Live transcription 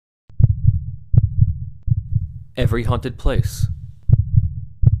Every haunted place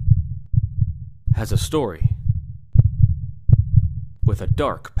has a story with a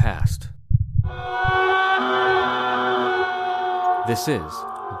dark past. This is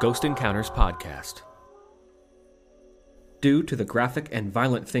Ghost Encounters Podcast. Due to the graphic and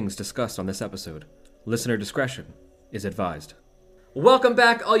violent things discussed on this episode, listener discretion is advised. Welcome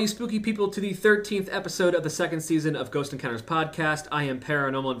back, all you spooky people, to the 13th episode of the second season of Ghost Encounters Podcast. I am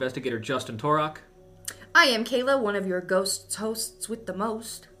paranormal investigator Justin Torok. I am Kayla, one of your ghosts hosts with the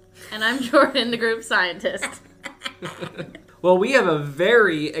most. And I'm Jordan, the group scientist. Well, we have a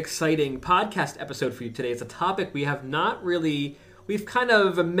very exciting podcast episode for you today. It's a topic we have not really... We've kind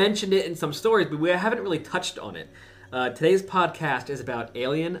of mentioned it in some stories, but we haven't really touched on it. Today's podcast is about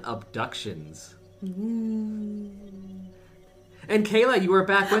alien abductions. And Kayla, you are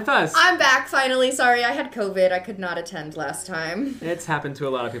back with us. I'm back, finally. Sorry, I had COVID. I could not attend last time. It's happened to a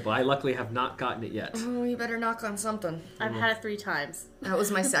lot of people. I luckily have not gotten it yet. Oh, you better knock on something. I've had it 3 times. That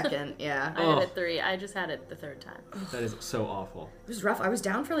was my second, yeah. I had it 3. I just had it the 3rd time. That is so awful. It was rough. I was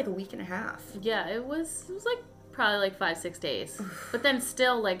down for like a week and a half. Yeah, it was like probably like 5-6 days. But then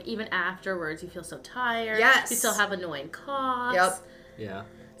still, like, even afterwards, you feel so tired. Yes. You still have annoying coughs. Yep. Yeah.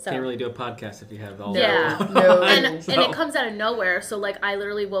 So. Can't really do a podcast if you have all Yeah. that. No. And it comes out of nowhere. So, like, I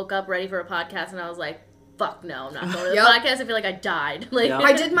literally woke up ready for a podcast and I was like, fuck no, I'm not going to the Yep. podcast. I feel like I died. Like, Yep.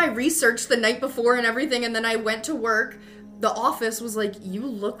 I did my research the night before and everything, and then I went to work. The office was like, you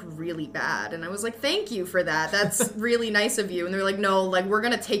look really bad. And I was like, thank you for that. That's really nice of you. And they're like, no, like, we're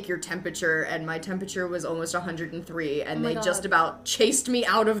going to take your temperature. And my temperature was almost 103. And they just about chased me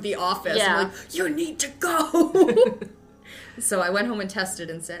out of the office. Yeah. I'm like, you need to go. So I went home and tested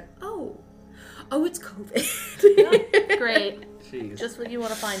and said, oh, it's COVID. yeah, great. Jeez. Just what you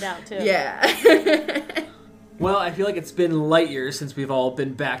want to find out, too. Yeah. Well, I feel like it's been light years since we've all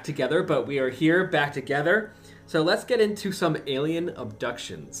been back together, but we are here back together. So let's get into some alien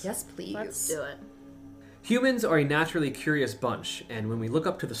abductions. Yes, please. Let's do it. Humans are a naturally curious bunch, and when we look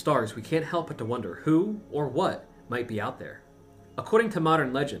up to the stars, we can't help but to wonder who or what might be out there. According to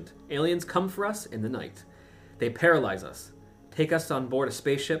modern legend, aliens come for us in the night. They paralyze us, take us on board a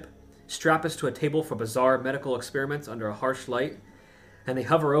spaceship, strap us to a table for bizarre medical experiments under a harsh light, and they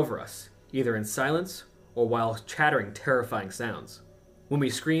hover over us, either in silence or while chattering terrifying sounds. When we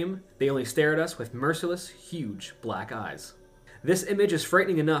scream, they only stare at us with merciless, huge black eyes. This image is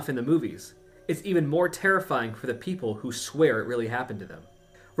frightening enough in the movies. It's even more terrifying for the people who swear it really happened to them.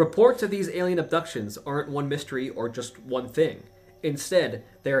 Reports of these alien abductions aren't one mystery or just one thing. Instead,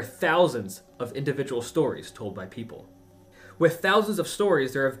 there are thousands of individual stories told by people. With thousands of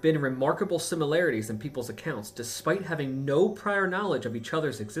stories, there have been remarkable similarities in people's accounts despite having no prior knowledge of each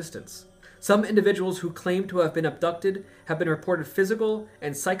other's existence. Some individuals who claim to have been abducted have been reported physical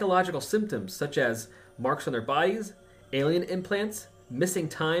and psychological symptoms such as marks on their bodies, alien implants, missing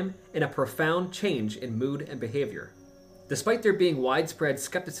time, and a profound change in mood and behavior. Despite there being widespread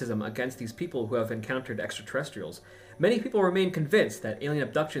skepticism against these people who have encountered extraterrestrials, many people remain convinced that alien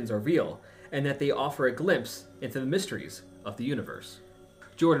abductions are real and that they offer a glimpse into the mysteries of the universe.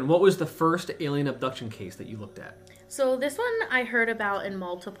 Jordan, what was the first alien abduction case that you looked at? So this one I heard about in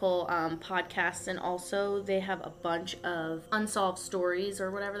multiple podcasts, and also they have a bunch of unsolved stories,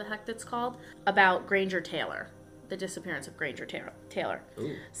 or whatever the heck that's called, about Granger Taylor, the disappearance of Granger Taylor.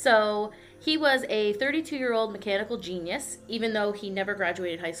 Ooh. So he was a 32-year-old mechanical genius, even though he never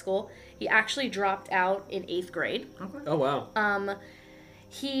graduated high school. He actually dropped out in 8th grade. Okay. Oh, wow.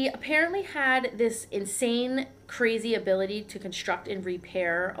 He apparently had this insane, crazy ability to construct and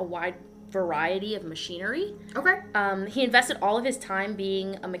repair a wide variety of machinery. Okay. He invested all of his time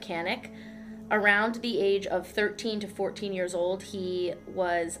being a mechanic. Around the age of 13 to 14 years old, he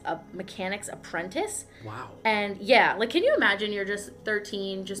was a mechanic's apprentice. Wow. And yeah, like, can you imagine you're just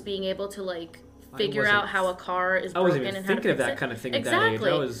 13, just being able to, like, figure out how a car is broken and how to fix it? I wasn't even thinking of that kind of thing at that age.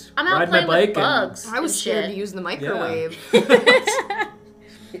 Exactly. I was I'm out riding my playing bike with bugs. I was and scared shit. to use the microwave.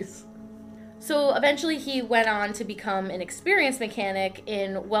 So eventually he went on to become an experienced mechanic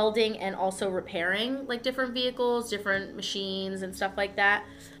in welding and also repairing, like, different vehicles, different machines and stuff like that.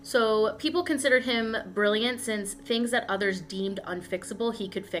 So people considered him brilliant since things that others deemed unfixable, he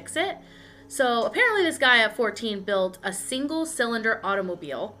could fix it. So apparently this guy at 14 built a single-cylinder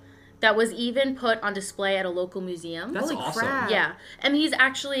automobile that was even put on display at a local museum. That's Holy awesome. crap. Yeah. And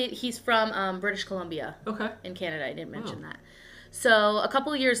he's from British Columbia. Okay. In Canada. I didn't mention that. So a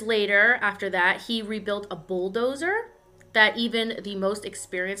couple of years later, after that, he rebuilt a bulldozer that even the most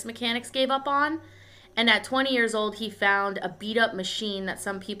experienced mechanics gave up on. And at 20 years old, he found a beat-up machine that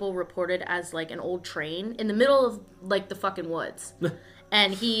some people reported as, like, an old train in the middle of, like, the fucking woods.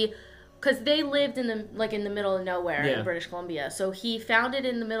 And he because they lived in the middle of nowhere in British Columbia. So he found it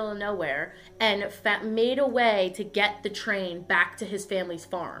in the middle of nowhere and made a way to get the train back to his family's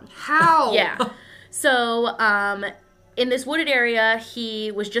farm. How? Yeah. So, in this wooded area,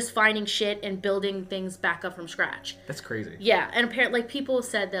 he was just finding shit and building things back up from scratch. That's crazy. Yeah, and apparently, like, people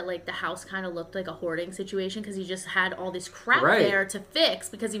said that, like, the house kind of looked like a hoarding situation because he just had all this crap there to fix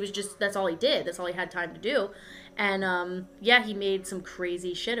because he was that's all he did. That's all he had time to do. And, he made some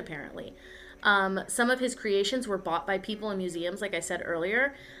crazy shit, apparently. Some of his creations were bought by people in museums, like I said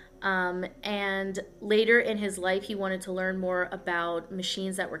earlier. And later in his life, he wanted to learn more about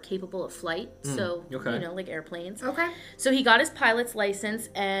machines that were capable of flight. So, like airplanes. Okay. So he got his pilot's license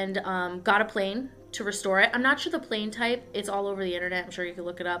and got a plane to restore it. I'm not sure the plane type. It's all over the internet. I'm sure you can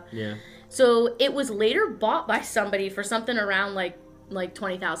look it up. Yeah. So it was later bought by somebody for something around like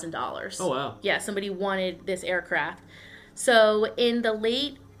 $20,000. Oh, wow. Yeah, somebody wanted this aircraft. So in the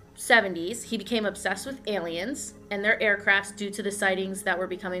late 70s, he became obsessed with aliens and their aircrafts due to the sightings that were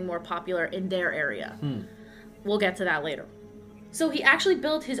becoming more popular in their area. We'll get to that later. So he actually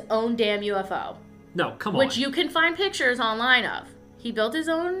built his own damn UFO. No, come on. Which you can find pictures online of. He built his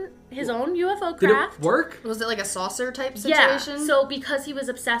own UFO craft. Did it work? Was it like a saucer type situation? Yeah. So because he was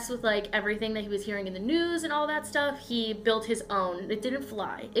obsessed with like everything that he was hearing in the news and all that stuff, he built his own. It didn't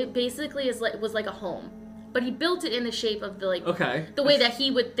fly. It basically was like a home. But he built it in the shape of the the way that he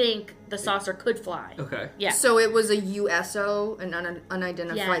would think the saucer could fly. Okay. Yeah. So it was a USO, an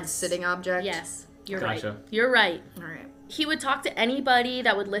unidentified sitting object? Yes. You're Gotcha. right. You're right. All right. He would talk to anybody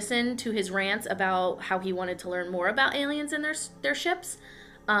that would listen to his rants about how he wanted to learn more about aliens and their ships.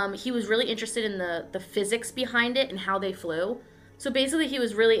 He was really interested in the physics behind it and how they flew. So basically, he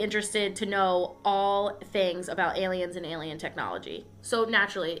was really interested to know all things about aliens and alien technology. So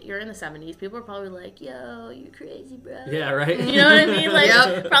naturally, you're in the 70s. People are probably like, yo, you're crazy, bro. Yeah, right? You know what I mean?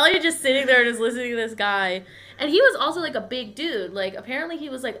 Like, probably just sitting there just listening to this guy. And he was also, like, a big dude. Like, apparently he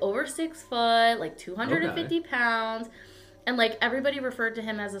was, like, over 6 foot, like, 250 pounds. And, like, everybody referred to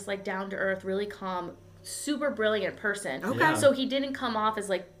him as this, like, down-to-earth, really calm, super brilliant person. Okay. Yeah. So he didn't come off as,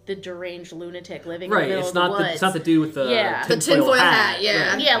 like, the deranged lunatic living in the middle It's of the not woods. it's not the dude with the tinfoil hat.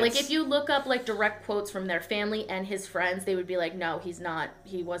 Yeah. Yeah, like if you look up like direct quotes from their family and his friends, they would be like, no,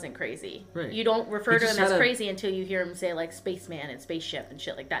 he wasn't crazy. Right. You don't refer to him as crazy until you hear him say like spaceman and spaceship and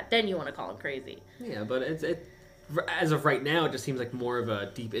shit like that. Then you want to call him crazy. Yeah, but it as of right now, it just seems like more of a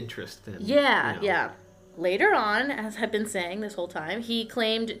deep interest than Yeah. Later on, as I've been saying this whole time, he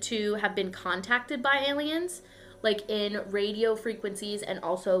claimed to have been contacted by aliens, like in radio frequencies and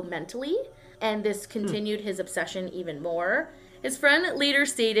also mentally, and this continued his obsession even more. His friend later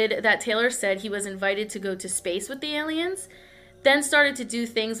stated that Taylor said he was invited to go to space with the aliens, then started to do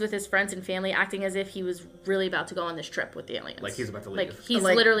things with his friends and family, acting as if he was really about to go on this trip with the aliens. Like he's about to leave. Like he's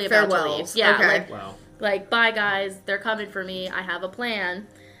literally about to leave. Yeah, okay. Wow. Like, bye guys, they're coming for me, I have a plan.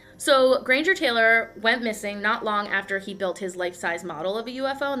 So Granger Taylor went missing not long after he built his life-size model of a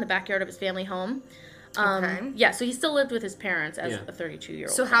UFO in the backyard of his family home. Yeah, so he still lived with his parents as a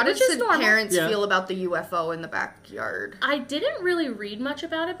 32-year-old. So how did his parents Yeah. feel about the UFO in the backyard? I didn't really read much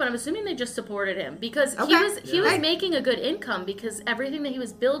about it, but I'm assuming they just supported him because Okay. he was making a good income because everything that he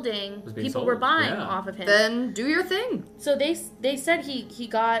was building, Was being people sold. were buying Yeah. off of him. Then do your thing. So they said he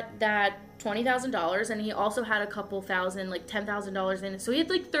got that $20,000 and he also had a couple thousand, like $10,000 in it. So he had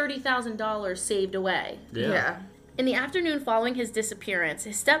like $30,000 saved away. Yeah. In the afternoon following his disappearance,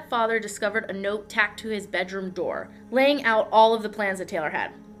 his stepfather discovered a note tacked to his bedroom door, laying out all of the plans that Taylor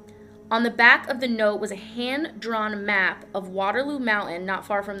had. On the back of the note was a hand-drawn map of Waterloo Mountain not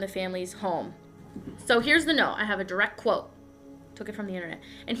far from the family's home. So here's the note. I have a direct quote. Took it from the internet.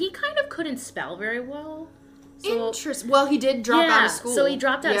 And he kind of couldn't spell very well. So, Interesting. Well, he did drop out of school. so he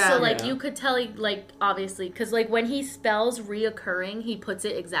dropped out. Yeah. So, like, you could tell, he, like, obviously, because, like, when he spells reoccurring, he puts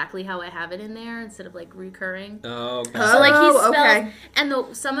it exactly how I have it in there instead of, like, recurring. Oh, okay. So, like, he spelled, okay.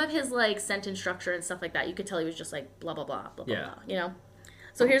 and some of his, like, sentence structure and stuff like that, you could tell he was just, like, blah, blah, blah, blah, blah, blah, you know?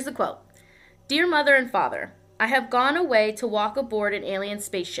 So here's the quote. Dear Mother and Father, I have gone away to walk aboard an alien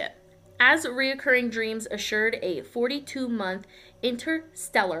spaceship. As reoccurring dreams assured a 42-month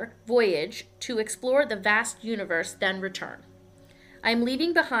interstellar voyage to explore the vast universe, then return. I am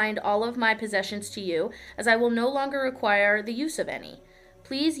leaving behind all of my possessions to you, as I will no longer require the use of any.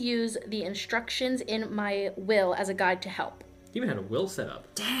 Please use the instructions in my will as a guide to help. He even had a will set up.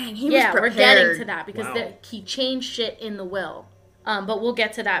 Dang, he was prepared. we're getting to that because Wow. he changed shit in the will. But we'll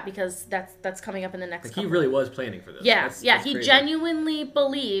get to that because that's coming up in the next Like, couple. he really was planning for this. Yeah, That's he crazy. genuinely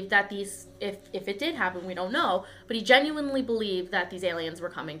believed that these, if it did happen, we don't know, but he genuinely believed that these aliens were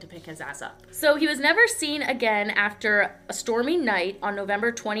coming to pick his ass up. So he was never seen again after a stormy night on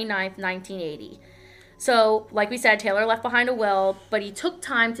November 29th, 1980. So, like we said, Taylor left behind a will, but he took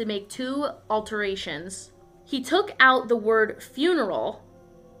time to make 2 alterations. He took out the word funeral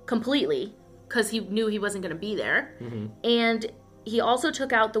completely, because he knew he wasn't going to be there, and he also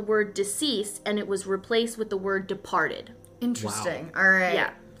took out the word deceased, and it was replaced with the word departed. Interesting. Wow. All right.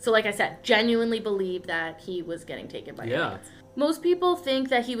 Yeah. So like I said, genuinely believed that he was getting taken by aliens. Most people think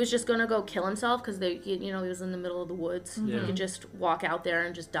that he was just going to go kill himself because he was in the middle of the woods. Yeah. He could just walk out there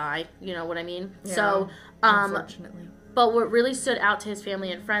and just die. You know what I mean? Yeah, So, unfortunately. but what really stood out to his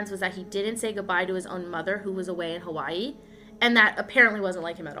family and friends was that he didn't say goodbye to his own mother, who was away in Hawaii. And that apparently wasn't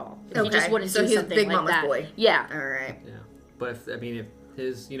like him at all. Okay. He just wouldn't So do he's something Big like Mama's that. boy. Yeah. All right. Yeah. But if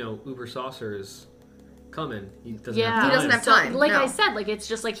his, Uber saucer is coming, he doesn't Yeah. have time. He doesn't have time. Like No. I said, like it's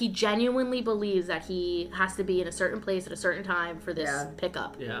just like he genuinely believes that he has to be in a certain place at a certain time for this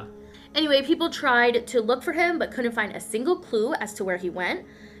pickup. Yeah. Anyway, people tried to look for him but couldn't find a single clue as to where he went.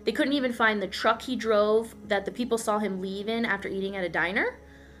 They couldn't even find the truck he drove that the people saw him leave in after eating at a diner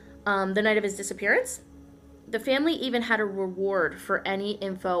the night of his disappearance. The family even had a reward for any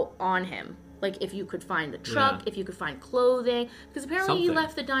info on him. Like if you could find the truck, if you could find clothing. Because apparently he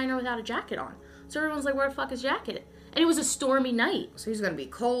left the diner without a jacket on. So everyone's like, where the fuck is jacket? And it was a stormy night. So he's going to be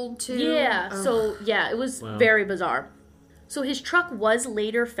cold, too? Yeah. Ugh. So, yeah, it was very bizarre. So his truck was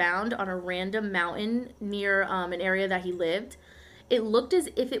later found on a random mountain near an area that he lived. It looked as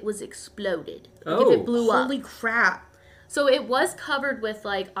if it was exploded. Like if it blew up. Holy crap. So it was covered with,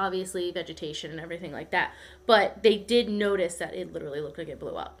 like, obviously vegetation and everything like that. But they did notice that it literally looked like it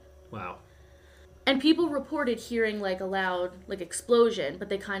blew up. Wow. And people reported hearing, like, a loud, like, explosion, but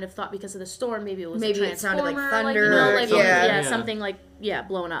they kind of thought because of the storm, maybe it was a transformer. It sounded like Like, thunder. something like,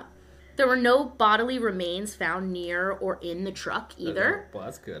 blowing up. There were no bodily remains found near or in the truck either. Well,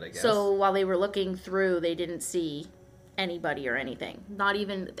 that's good, I guess. So while they were looking through, they didn't see anybody or anything. Not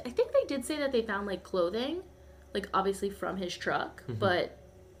even, I think they did say that they found, like, clothing, like, obviously from his truck, but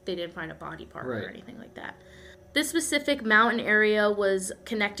they didn't find a body part or anything like that. This specific mountain area was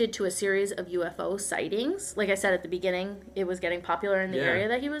connected to a series of UFO sightings. Like I said at the beginning, it was getting popular in the area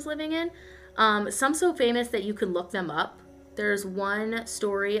that he was living in. Some so famous that you could look them up. There's one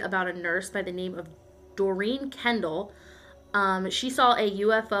story about a nurse by the name of Doreen Kendall. She saw a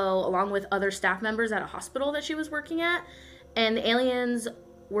UFO along with other staff members at a hospital that she was working at. And the aliens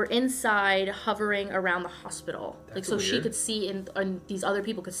were inside hovering around the hospital. Like, so she could see and these other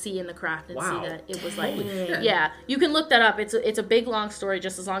people could see in the craft and see that it was like, you can look that up. It's a big, long story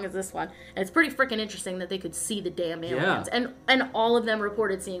just as long as this one. And it's pretty freaking interesting that they could see the damn aliens. And all of them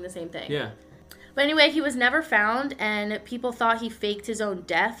reported seeing the same thing. Yeah. But anyway, he was never found, and people thought he faked his own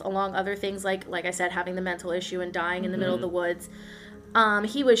death, along other things like I said, having the mental issue and dying in the middle of the woods.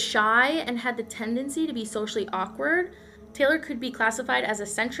 He was shy and had the tendency to be socially awkward. Taylor could be classified as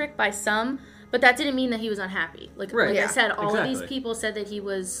eccentric by some, but that didn't mean that he was unhappy. Like I said, all of these people said that he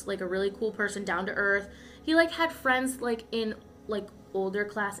was like a really cool person, down to earth. He like had friends like in like older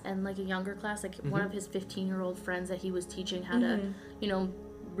class and like a younger class. Like one of his 15-year-old friends that he was teaching how to,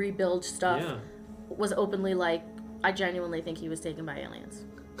 rebuild stuff was openly like, I genuinely think he was taken by aliens.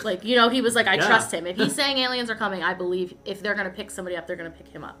 Like, he was like, I trust him. If he's saying aliens are coming, I believe if they're going to pick somebody up, they're going to pick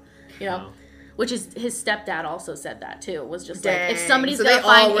him up. Wow. Which is, his stepdad also said that, too. Was just like, if somebody's going to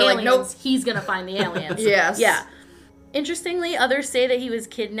find aliens, he's going to find the aliens. Yes. Yeah. Interestingly, others say that he was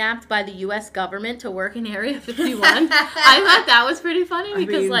kidnapped by the U.S. government to work in Area 51. I thought that was pretty funny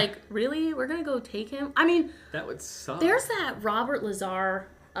because, really? We're going to go take him? I mean... That would suck. There's that Robert Lazar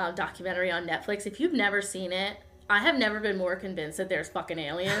documentary on Netflix. If you've never seen it, I have never been more convinced that there's fucking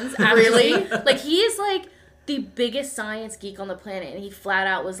aliens. Really? Like, he is, like, the biggest science geek on the planet, and he flat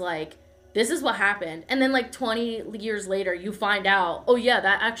out was like, this is what happened. And then, like, 20 years later, you find out, oh, yeah,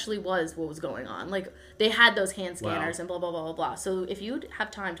 that actually was what was going on. Like, they had those hand scanners and blah, blah, blah, blah, blah. So if you have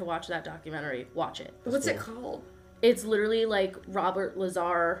time to watch that documentary, watch it. What's it called? It's literally, like, Robert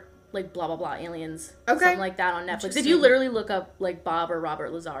Lazar, like, blah, blah, blah, aliens. Okay. Something like that on Netflix. If you literally look up, like, Bob or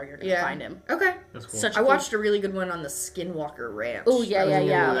Robert Lazar, you're going to find him. Okay. That's cool. I watched a really good one on the Skinwalker Ranch. Oh,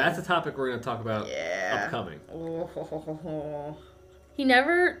 yeah. That's a topic we're going to talk about upcoming. He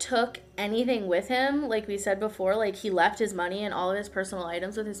never took anything with him, like we said before. Like, he left his money and all of his personal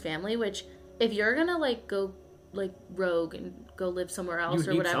items with his family, which, if you're gonna, like, go, like, rogue and go live somewhere else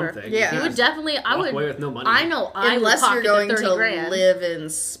or whatever. Something. Yeah. You would definitely, I would. Away with no money. I know, Unless would you're going to $30,000. live in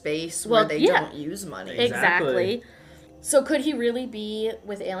space where they don't use money. Exactly. So could he really be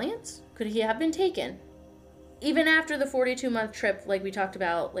with aliens? Could he have been taken? Even after the 42-month trip, like we talked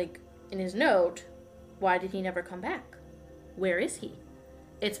about, like in his note, why did he never come back? Where is he?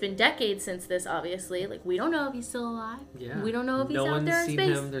 It's been decades since this, obviously. Like, we don't know if he's still alive. Yeah. We don't know if he's out there in No one's space.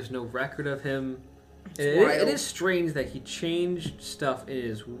 seen him. There's no record of him. It is strange that he changed stuff in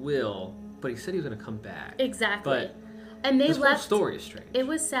his will, but he said he was going to come back. Exactly. But and they this left. whole story is strange. It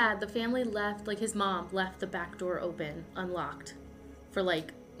was sad. The family left, like his mom left the back door open, unlocked, for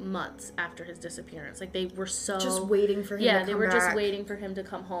like months after his disappearance. Like they were so Just waiting for him to come back. Yeah, they were just waiting for him to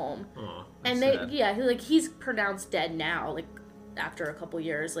come home. Aw, And that's sad. he's pronounced dead now, like after a couple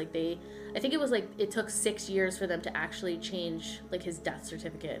years. Like I think it was like it took 6 years for them to actually change like his death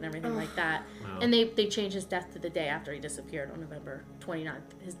certificate and everything like that. Wow. And they changed his death to the day after he disappeared on November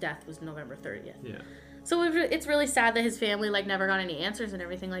 29th. His death was November 30th. Yeah. So it's really sad that his family like never got any answers and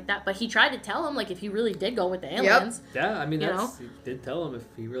everything like that. But he tried to tell him like if he really did go with the aliens. Yeah, I mean, You he did tell him if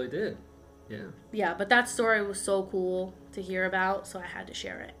he really did. Yeah. Yeah, but that story was so cool to hear about, so I had to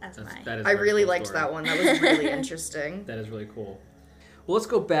share it as That is my... a I very really cool liked story. that one. That was really interesting. That is really cool. Well, let's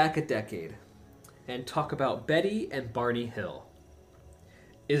go back a decade and talk about Betty and Barney Hill.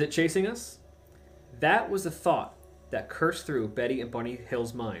 Is it chasing us? That was a thought that cursed through Betty and Barney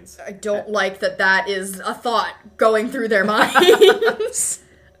Hill's minds. I don't like that is a thought going through their minds.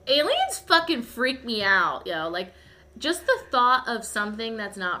 Aliens fucking freak me out, yo. Like, just the thought of something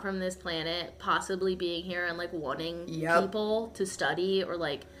that's not from this planet possibly being here and, like, wanting people to study or,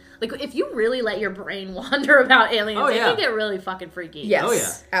 like, if you really let your brain wander about aliens, Oh, it yeah. can get really fucking freaky. Yes. Oh,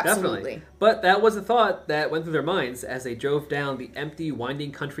 yeah. Absolutely. Definitely. But that was a thought that went through their minds as they drove down the empty,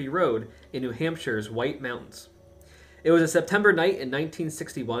 winding country road in New Hampshire's White Mountains. It was a September night in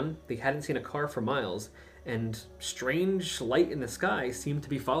 1961. They hadn't seen a car for miles, and strange light in the sky seemed to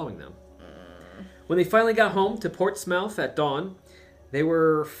be following them. When they finally got home to Portsmouth at dawn, they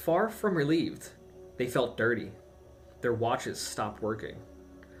were far from relieved. They felt dirty. Their watches stopped working.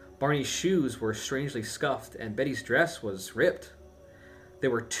 Barney's shoes were strangely scuffed, and Betty's dress was ripped. There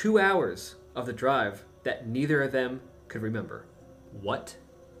were 2 hours of the drive that neither of them could remember. What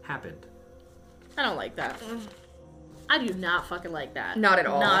happened? I don't like that. I do not fucking like that. Not at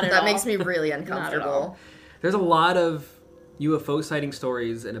all. Not at that all. makes me really Not at all. uncomfortable. There's a lot of UFO sighting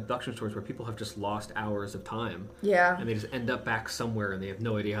stories and abduction stories where people have just lost hours of time. Yeah. And they just end up back somewhere and they have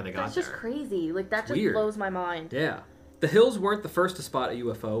no idea how they got That's there. just crazy. Like, that just weird. blows my mind. Yeah. The Hills weren't the first to spot a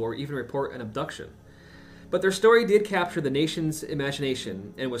UFO or even report an abduction. But their story did capture the nation's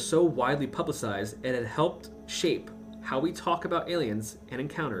imagination and was so widely publicized it had helped shape how we talk about aliens and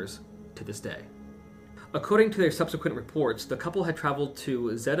encounters to this day. According to their subsequent reports, the couple had traveled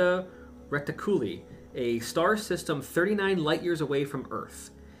to Zeta Reticuli, a star system 39 light years away from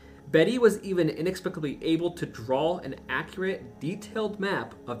Earth. Betty was even inexplicably able to draw an accurate, detailed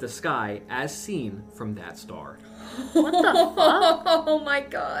map of the sky as seen from that star. What the fuck? Oh my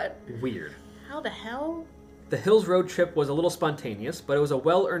god. Weird. How the hell? The Hills road trip was a little spontaneous, but it was a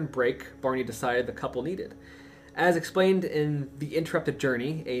well-earned break Barney decided the couple needed. As explained in The Interrupted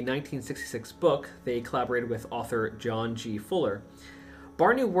Journey, a 1966 book they collaborated with author John G. Fuller,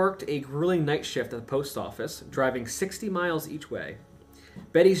 Barney worked a grueling night shift at the post office, driving 60 miles each way.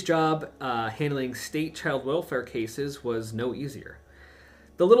 Betty's job handling state child welfare cases was no easier.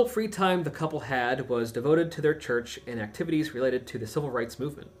 The little free time the couple had was devoted to their church and activities related to the civil rights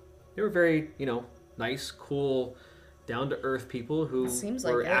movement. They were very, nice, cool, down-to-earth people who Seems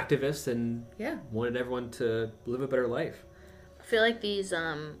were like it. activists and wanted everyone to live a better life. I feel like these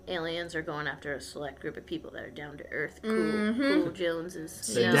aliens are going after a select group of people that are down to earth, cool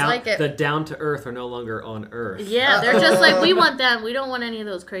Joneses. The, You know? down, like it. the down-to-earth are no longer on Earth. Yeah, they're just like, we want them. We don't want any of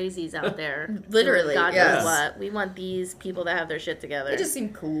those crazies out there. Literally, God yes. knows what. We want these people that have their shit together. They just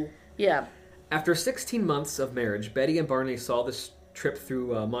seem cool. Yeah. After 16 months of marriage, Betty and Barney saw this trip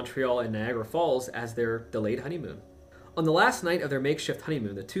through Montreal and Niagara Falls as their delayed honeymoon. On the last night of their makeshift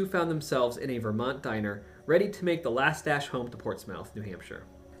honeymoon, the two found themselves in a Vermont diner, ready to make the last dash home to Portsmouth, New Hampshire.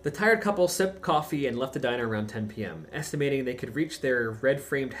 The tired couple sipped coffee and left the diner around 10 p.m., estimating they could reach their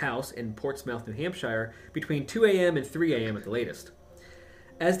red-framed house in Portsmouth, New Hampshire, between 2 a.m. and 3 a.m. at the latest.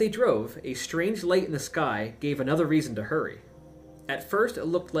 As they drove, a strange light in the sky gave another reason to hurry. At first, it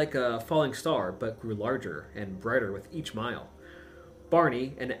looked like a falling star, but grew larger and brighter with each mile.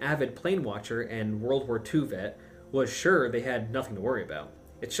 Barney, an avid plane watcher and World War II vet, was sure they had nothing to worry about.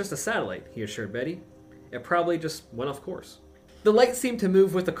 It's just a satellite, he assured Betty. It probably just went off course. The light seemed to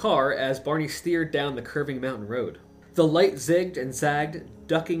move with the car as Barney steered down the curving mountain road. The light zigged and zagged,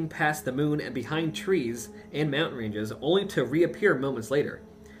 ducking past the moon and behind trees and mountain ranges, only to reappear moments later.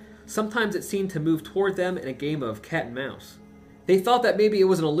 Sometimes it seemed to move toward them in a game of cat and mouse. They thought that maybe it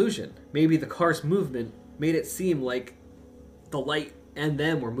was an illusion. Maybe the car's movement made it seem like the light and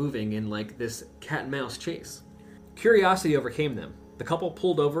them were moving in like this cat and mouse chase. Curiosity overcame them. The couple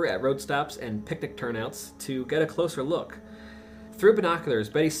pulled over at road stops and picnic turnouts to get a closer look. Through binoculars,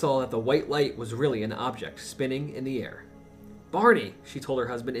 Betty saw that the white light was really an object spinning in the air. "Barney," she told her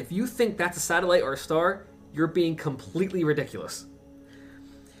husband, "if you think that's a satellite or a star, you're being completely ridiculous."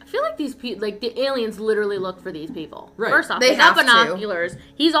 I feel like these people, like the aliens, literally look for these people. Right. First off, They they got have to. binoculars.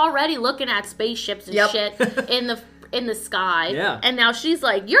 He's already looking at spaceships and shit in the sky. Yeah. And now she's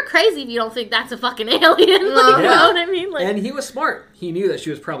like, "You're crazy if you don't think that's a fucking alien." Like, you know what I mean? Like, And he was smart. He knew that she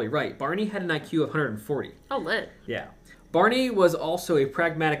was probably right. Barney had an IQ of 140. oh, lit. Yeah. Barney was also a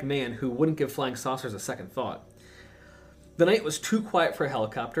pragmatic man who wouldn't give flying saucers a second thought. The night was too quiet for a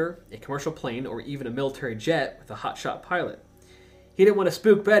helicopter, a commercial plane, or even a military jet with a hotshot pilot. He didn't want to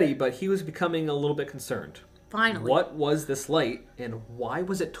spook Betty, but he was becoming a little bit concerned. Finally. What was this light, and why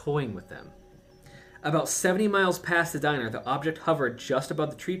was it toying with them? About 70 miles past the diner, the object hovered just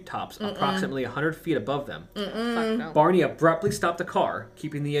above the treetops, approximately 100 feet above them. Fuck no. Barney abruptly stopped the car,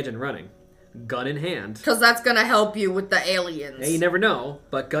 keeping the engine running. Gun in hand. Because that's going to help you with the aliens. Yeah, you never know,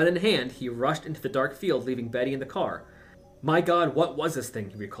 but gun in hand, he rushed into the dark field, leaving Betty in the car. My God, what was this thing,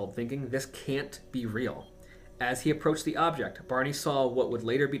 he recalled, thinking. This can't be real. As he approached the object, Barney saw what would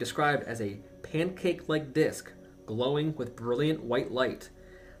later be described as a pancake-like disc, glowing with brilliant white light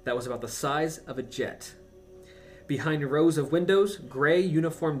that was about the size of a jet. Behind rows of windows, gray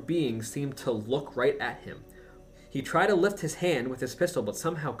uniformed beings seemed to look right at him. He tried to lift his hand with his pistol, but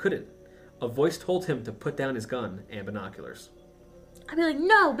somehow couldn't. A voice told him to put down his gun and binoculars. I'd be like,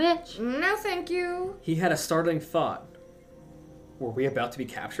 "No, bitch." No, thank you. He had a startling thought. Were we about to be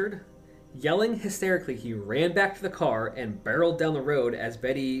captured? Yelling hysterically, he ran back to the car and barreled down the road as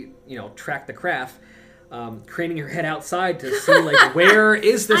Betty, tracked the craft, craning her head outside to see, like, where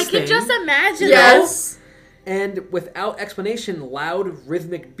is this thing? I can just imagine Yes. And without explanation, loud,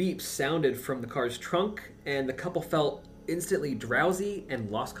 rhythmic beeps sounded from the car's trunk, and the couple felt instantly drowsy and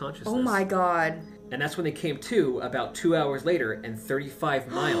lost consciousness. Oh my God. And that's when they came to about 2 hours later and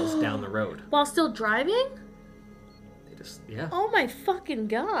 35 miles down the road. While still driving? They just, yeah. Oh my fucking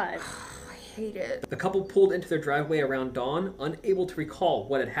God. I hate it. The couple pulled into their driveway around dawn, unable to recall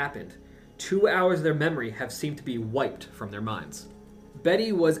what had happened. 2 hours of their memory have seemed to be wiped from their minds.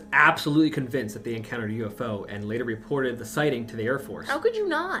 Betty was absolutely convinced that they encountered a UFO and later reported the sighting to the Air Force. How could you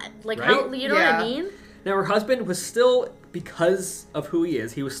not? Like, Right? how, you know what I mean? Now, her husband was still, because of who he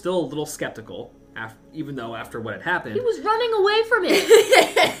is, he was still a little skeptical, even though after what had happened. He was running away from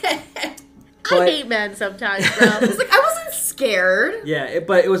it. I hate men sometimes, bro. It's like, I wasn't scared. Yeah,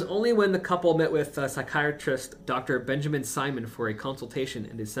 but it was only when the couple met with psychiatrist Dr. Benjamin Simon for a consultation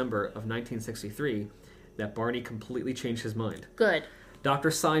in December of 1963 that Barney completely changed his mind. Good. Dr.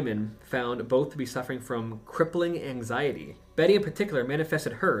 Simon found both to be suffering from crippling anxiety. Betty in particular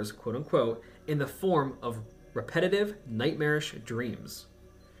manifested hers, quote-unquote, in the form of repetitive, nightmarish dreams.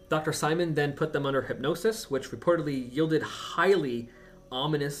 Dr. Simon then put them under hypnosis, which reportedly yielded highly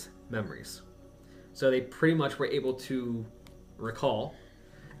ominous memories. So they pretty much were able to recall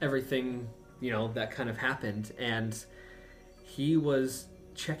everything, that kind of happened. And he was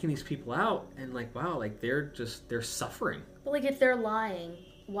checking these people out and like, wow, like they're suffering. But like, if they're lying,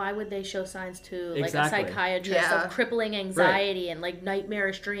 why would they show signs to like Exactly. a psychiatrist Yeah. of crippling anxiety and like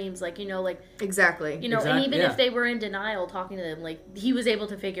nightmarish dreams? Like, Exactly. and Exactly, even yeah. if they were in denial talking to them, like he was able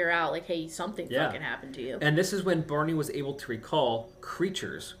to figure out like, hey, something Yeah. fucking happened to you. And this is when Barney was able to recall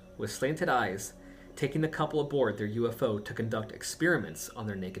creatures with slanted eyes taking the couple aboard their UFO to conduct experiments on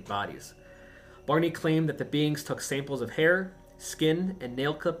their naked bodies. Barney claimed that the beings took samples of hair, skin, and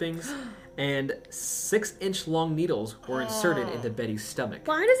nail clippings, and 6-inch long needles were inserted into Betty's stomach.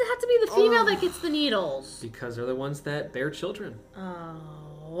 Why does it have to be the female that gets the needles? Because they're the ones that bear children.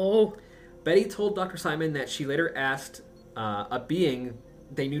 Oh. Betty told Dr. Simon that she later asked a being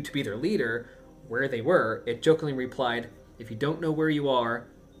they knew to be their leader where they were. It jokingly replied, "If you don't know where you are,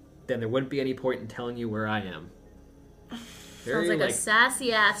 then there wouldn't be any point in telling you where I am." Sounds like a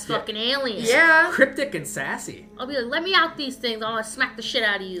sassy ass fucking alien. Yeah. Cryptic and sassy. I'll be like, let me out these things. I'm gonna smack the shit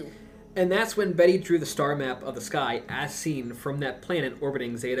out of you. And that's when Betty drew the star map of the sky as seen from that planet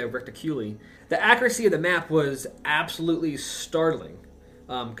orbiting Zeta Reticuli. The accuracy of the map was absolutely startling,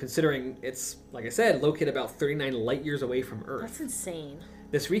 considering it's, like I said, located about 39 light years away from Earth. That's insane.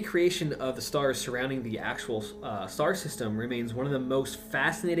 This recreation of the stars surrounding the actual star system remains one of the most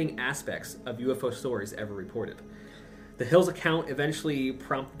fascinating aspects of UFO stories ever reported. The Hill's account eventually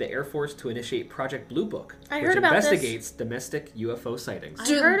prompted the Air Force to initiate Project Blue Book, I which heard about investigates domestic UFO sightings.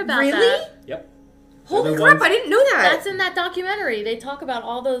 I heard about really? that. Yep. Holy They're the crap, ones- I didn't know that. That's in that documentary. They talk about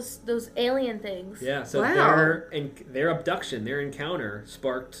all those alien things. Yeah, so Wow. their abduction, their encounter,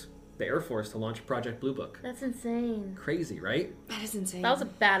 sparked the Air Force to launch Project Blue Book. That's insane. Crazy, right? That is insane. That was a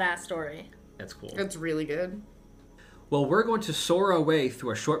badass story. That's cool. It's really good. Well, we're going to soar our way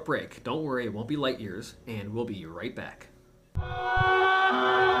through a short break. Don't worry, it won't be light years, and we'll be right back.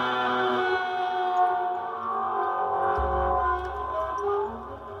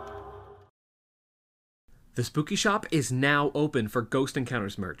 The Spooky Shop is now open for Ghost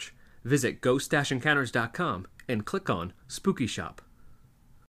Encounters merch. Visit ghost-encounters.com and click on Spooky Shop.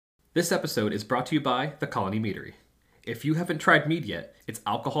 This episode is brought to you by The Colony Meadery. If you haven't tried mead yet, it's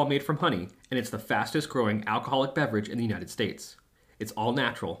alcohol made from honey, and it's the fastest growing alcoholic beverage in the United States. It's all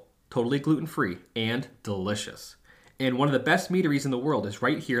natural, totally gluten-free, and delicious. And one of the best meaderies in the world is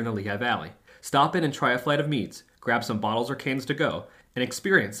right here in the Lehigh Valley. Stop in and try a flight of meads, grab some bottles or cans to go, and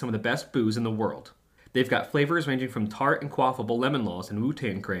experience some of the best booze in the world. They've got flavors ranging from tart and quaffable lemon laws and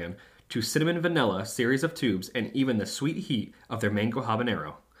Wu-Tang Cran to cinnamon vanilla series of tubes and even the sweet heat of their mango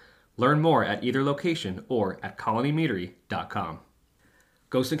habanero. Learn more at either location or at colonymeadery.com.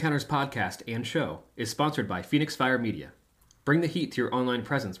 Ghost Encounters podcast and show is sponsored by Phoenix Fire Media. Bring the heat to your online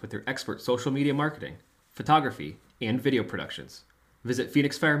presence with their expert social media marketing, photography, and video productions. Visit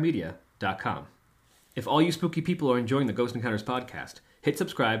phoenixfiremedia.com. If all you spooky people are enjoying the Ghost Encounters podcast, hit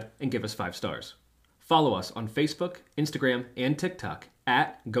subscribe and give us 5 stars. Follow us on Facebook, Instagram, and TikTok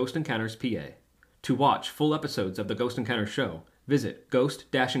at Ghost Encounters PA. To watch full episodes of the Ghost Encounters show, visit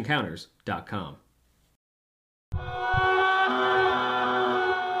ghost-encounters.com.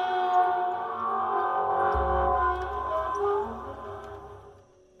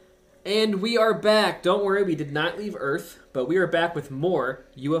 And we are back. Don't worry, we did not leave Earth, but we are back with more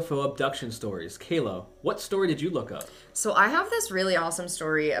UFO abduction stories. Kayla, what story did you look up? So I have this really awesome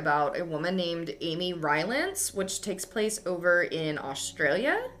story about a woman named Amy Rylance, which takes place over in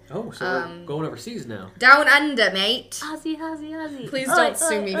Australia. Oh, so we're going overseas now. Down under, mate. Ozzy, Ozzy, Ozzy. Please don't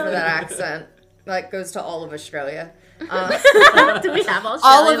sue me for that accent. That goes to all of Australia. Do we have Australia?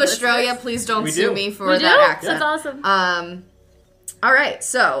 All of Australia, please don't We sue do. me for We do? that accent. That's awesome. All right,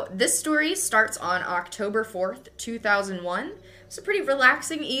 so this story starts on October 4th, 2001. It's a pretty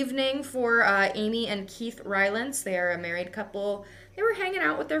relaxing evening for Amy and Keith Rylance. They are a married couple. They were hanging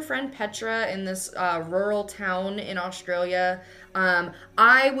out with their friend Petra in this rural town in Australia.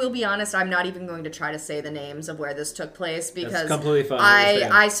 I will be honest, I'm not even going to try to say the names of where this took place because That's completely fine.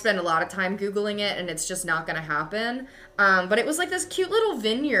 I spend a lot of time Googling it and it's just not going to happen. But it was like this cute little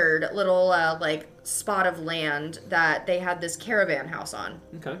vineyard, little like spot of land that they had this caravan house on.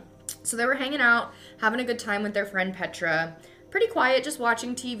 Okay. So they were hanging out, having a good time with their friend Petra. Pretty quiet, just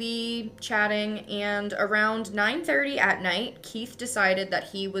watching TV, chatting, and around 9:30 at night, Keith decided that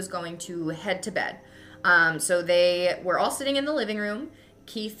he was going to head to bed. So they were all sitting in the living room.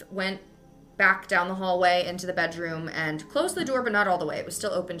 Keith went back down the hallway into the bedroom and closed the door, but not all the way. It was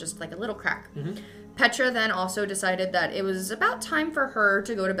still open, just like a little crack. Mm-hmm. Petra then also decided that it was about time for her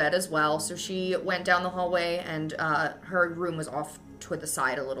to go to bed as well, so she went down the hallway and her room was off to the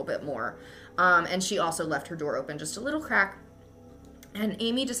side a little bit more. And she also left her door open just a little crack. And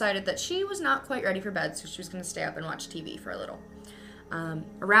Amy decided that she was not quite ready for bed, so she was going to stay up and watch TV for a little.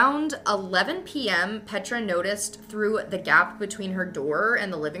 Around 11 p.m., Petra noticed through the gap between her door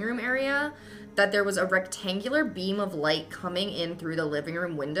and the living room area that there was a rectangular beam of light coming in through the living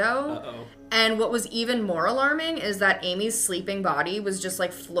room window. Uh-oh. And what was even more alarming is that Amy's sleeping body was just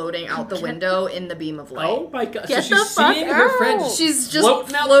like floating out the window in the beam of light. Oh my god. Get so she's the fuck seeing her out. friend She's just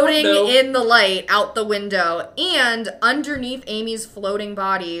floating out the floating window. in the light out the window. And underneath Amy's floating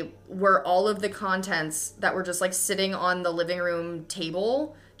body were all of the contents that were just like sitting on the living room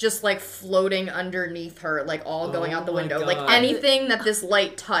table, just like floating underneath her, like all going out the my window. God. Like anything that this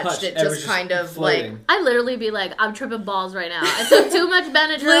light touched, it was just kind of floating. like... I literally be like, I'm tripping balls right now. I took too much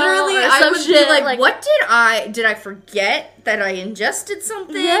Benadryl. Literally, or I some would shit. be like, what did I forget that I ingested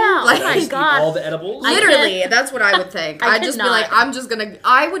something? Yeah, Like, oh my Just eat God. all the edibles. I literally, that's what I would think. I I'd just be cannot. like,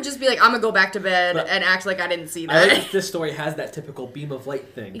 I would just be like, I'm gonna go back to bed But and act like I didn't see I that. like that this story has that typical beam of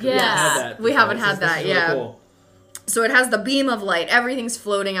light thing. 'cause Yeah. We haven't had that. We before. haven't This had is that, really yeah. Cool. So it has the beam of light. Everything's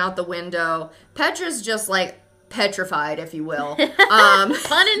floating out the window. Petra's just like petrified, if you will.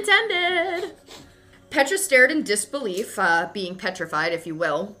 Pun intended. Petra stared in disbelief, being petrified, if you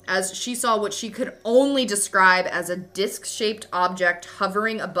will, as she saw what she could only describe as a disc-shaped object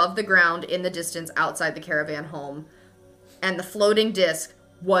hovering above the ground in the distance outside the caravan home. And the floating disc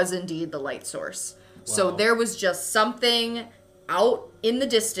was indeed the light source. So Wow. there was just something out in the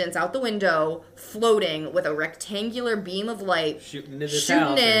distance, out the window, floating with a rectangular beam of light, Shooting into this shooting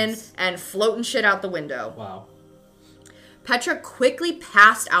house. in and floating shit out the window. Wow. Petra quickly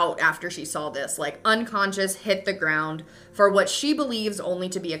passed out after she saw this, like unconscious, hit the ground for what she believes only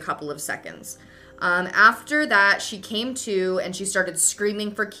to be a couple of seconds. After that, she came to and she started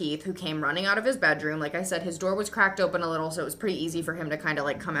screaming for Keith, who came running out of his bedroom. Like I said, his door was cracked open a little, so it was pretty easy for him to kind of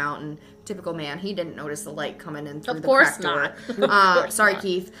like come out. And typical man, he didn't notice the light coming in through Of the course cracked door. not. Sorry,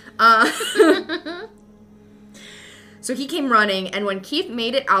 Keith. So he came running, and when Keith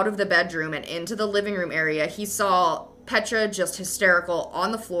made it out of the bedroom and into the living room area, he saw Petra just hysterical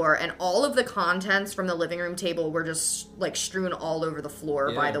on the floor, and all of the contents from the living room table were just like strewn all over the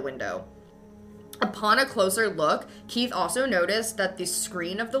floor by Yeah. the window. Upon a closer look, Keith also noticed that the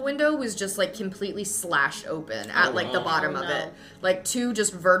screen of the window was just like completely slashed open at like the wow. bottom Oh, of no. it. Like 2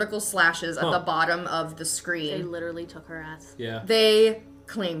 just vertical slashes at the bottom of the They screen. literally took her ass. Yeah. They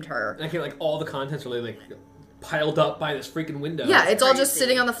claimed her. I think like all the contents are like piled up by this freaking window. Yeah, it's all just crazy.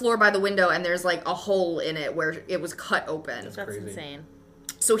 sitting on the floor by the window, and there's like a hole in it where it was cut open. That's crazy. insane.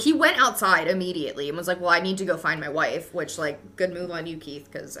 So he went outside immediately and was like, well, I need to go find my wife, which, like, good move on you, Keith,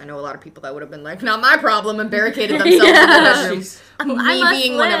 because I know a lot of people that would have been like, not my problem, and barricaded themselves in the bedroom. Jeez. I Me must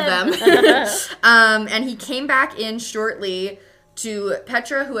being one of live. them. And he came back in shortly to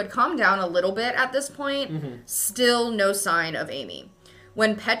Petra, who had calmed down a little bit at this point. Still no sign of Amy.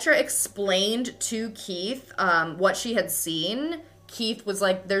 When Petra explained to Keith what she had seen, Keith was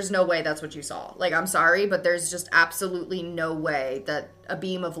like, there's no way that's what you saw. Like, I'm sorry, but there's just absolutely no way that a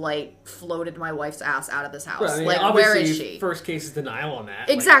beam of light floated my wife's ass out of this house. Well, I mean, like, where obviously, is she? First case is denial on that.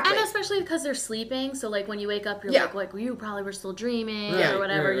 Exactly. And especially because they're sleeping, so like when you wake up, you're Yeah. like well, you probably were still dreaming Right, or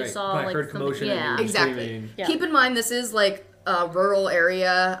whatever. right, You right. saw Probably like heard something. commotion and Yeah, you- Exactly. Screaming. Yeah. Keep in mind, this is like a rural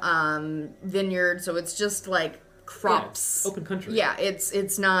area, vineyard, so it's just like crops. Yeah, open country. Yeah,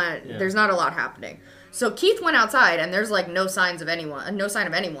 it's not. Yeah. There's not a lot happening. So Keith went outside, and there's like no sign of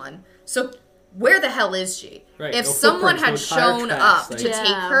anyone. So where the hell is she? Right, If no someone had footprints, no tire shown tracks, up like- to Yeah.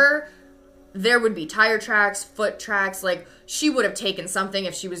 take her, there would be tire tracks, foot tracks. Like she would have taken something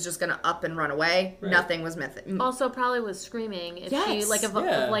if she was just gonna up and run away. Right. Nothing was missing. Also, probably was screaming if she Yes. like if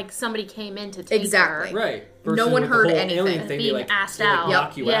Yeah. like somebody came in to take Exactly. her. Right. No Versus one with the heard whole anything. alien thing, Being they, like, asked they, like, out.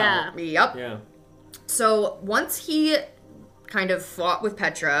 knock you Yeah. out. Yep. Yeah. So once he kind of fought with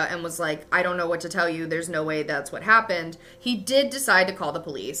Petra and was like, I don't know what to tell you, there's no way that's what happened, he did decide to call the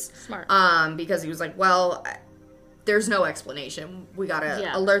police. Smart. Because he was like, well, there's no explanation. We gotta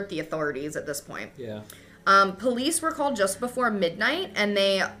Yeah. alert the authorities at this point. Yeah. Police were called just before midnight, and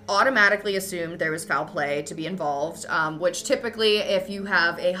they automatically assumed there was foul play to be involved, which typically, if you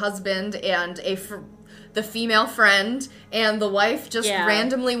have a husband and the female friend and the wife just Yeah.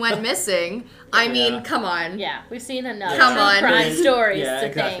 randomly went missing, I mean, Yeah. come on. Yeah, we've seen enough Come true on. crime stories Yeah, to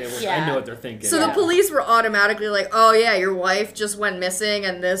exactly. think. I Yeah. know what they're thinking. So Yeah. the police were automatically like, oh yeah, your wife just went missing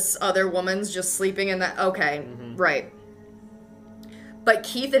and this other woman's just sleeping in that. Okay, right. But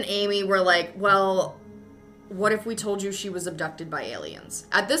Keith and Amy were like, well, what if we told you she was abducted by aliens?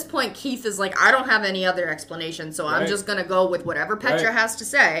 At this point, Keith is like, I don't have any other explanation, so I'm Right. just gonna go with whatever Petra Right. has to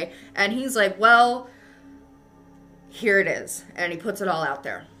say. And he's like, well, here it is. And he puts it all out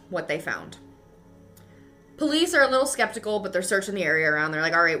there, what they found. Police are a little skeptical, but they're searching the area around. They're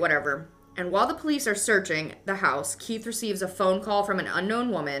like, all right, whatever. And while the police are searching the house, Keith receives a phone call from an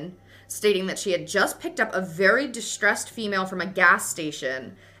unknown woman stating that she had just picked up a very distressed female from a gas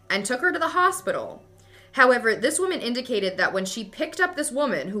station and took her to the hospital. However, this woman indicated that when she picked up this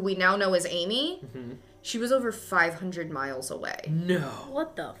woman, who we now know as Amy, she was over 500 miles away. No.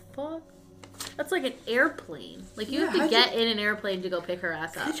 What the fuck? That's like an airplane. Like, you have how'd to get in an airplane to go pick her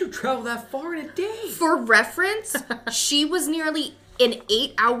ass How up. did you travel that far in a day? For reference, she was nearly an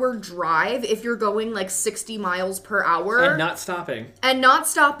 8-hour drive if you're going like 60 miles per hour. And not stopping. And not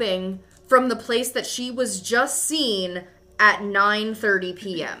stopping from the place that she was just seen at 9:30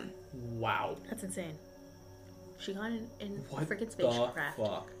 p.m. Wow. That's insane. She got in a What freaking the spacecraft.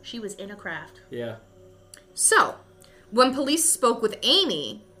 fuck? She was in a craft. Yeah. So, when police spoke with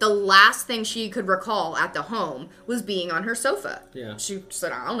Amy, the last thing she could recall at the home was being on her sofa. Yeah. She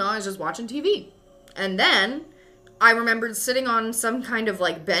said, I don't know, I was just watching TV. And then I remembered sitting on some kind of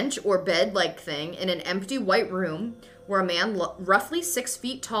like bench or bed like thing in an empty white room where a man roughly 6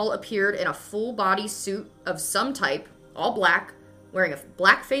 feet tall appeared in a full body suit of some type, all black, wearing a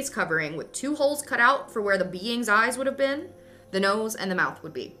black face covering with 2 holes cut out for where the being's eyes would have been, the nose, and the mouth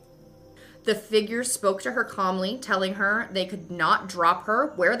would be. The figure spoke to her calmly, telling her they could not drop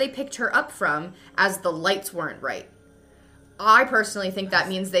her where they picked her up from as the lights weren't right. I personally think that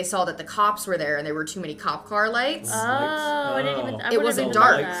means they saw that the cops were there and there were too many cop car lights. Oh, I didn't even. It wasn't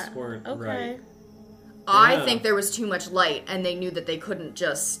dark. Lights weren't Okay. right. I Yeah. think there was too much light, and they knew that they couldn't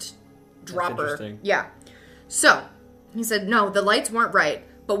just drop her. interesting. Yeah. So, he said, no, the lights weren't right,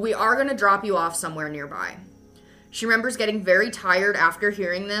 but we are going to drop you off somewhere nearby. She remembers getting very tired after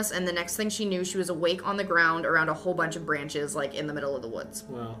hearing this, and the next thing she knew, she was awake on the ground around a whole bunch of branches, like in the middle of the woods.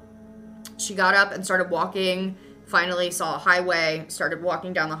 Wow. She got up and started walking, finally saw a highway, started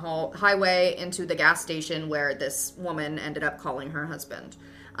walking down the highway into the gas station where this woman ended up calling her husband.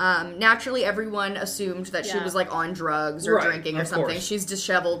 Naturally, everyone assumed that she was, like, on drugs or drinking or something. Course. She's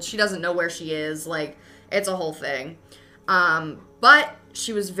disheveled. She doesn't know where she is. Like, it's a whole thing. But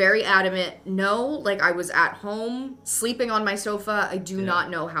she was very adamant. No, like, I was at home, sleeping on my sofa. I do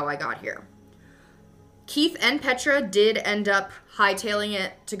not know how I got here. Keith and Petra did end up hightailing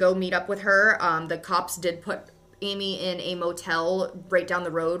it to go meet up with her. The cops did put Amy in a motel right down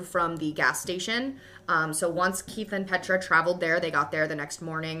the road from the gas station. So once Keith and Petra traveled there, they got there the next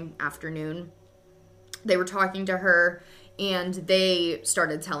morning, afternoon. They were talking to her, and they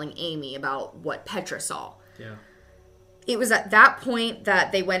started telling Amy about what Petra saw. Yeah. It was at that point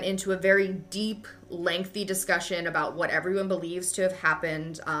that they went into a very deep, lengthy discussion about what everyone believes to have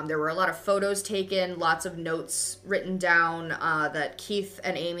happened. There were a lot of photos taken, lots of notes written down that Keith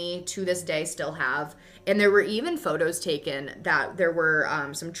and Amy to this day still have. And there were even photos taken that there were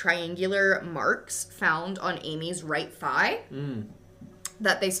some triangular marks found on Amy's right thigh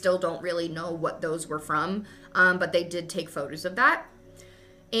that they still don't really know what those were from, but they did take photos of that.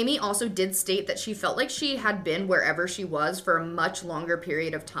 Amy also did state that she felt like she had been wherever she was for a much longer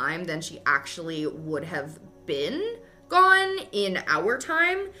period of time than she actually would have been gone in our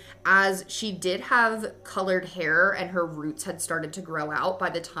time, as she did have colored hair and her roots had started to grow out by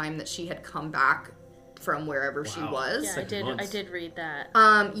the time that she had come back from wherever she was. Yeah, I did read that.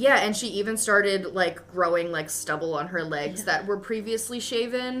 Yeah, and she even started like growing like stubble on her legs that were previously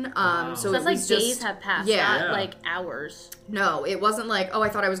shaven. So it's it like was days just, have passed, yeah. not like hours. No, it wasn't like, oh, I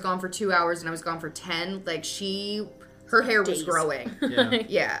thought I was gone for 2 hours and I was gone for 10. Like her hair was Days. growing. Yeah.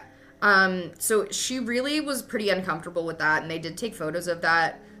 Yeah. So she really was pretty uncomfortable with that, and they did take photos of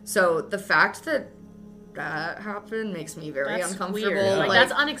that. So the fact that happened makes me very That's uncomfortable. weird. Like, Like,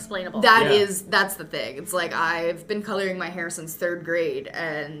 that's unexplainable. that's the thing. It's like, I've been coloring my hair since 3rd grade,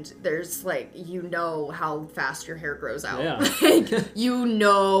 and there's like, you know how fast your hair grows out. Yeah. Like, you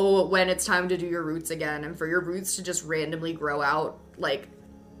know when it's time to do your roots again, and for your roots to just randomly grow out, like,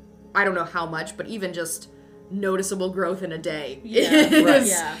 I don't know how much, but even just noticeable growth in a day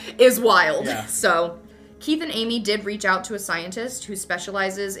is wild. Yeah. So Keith and Amy did reach out to a scientist who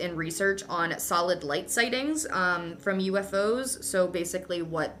specializes in research on solid light sightings from UFOs. So basically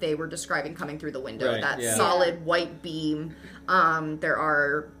what they were describing coming through the window, Right, that yeah. solid white beam. There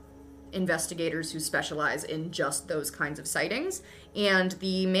are investigators who specialize in just those kinds of sightings. And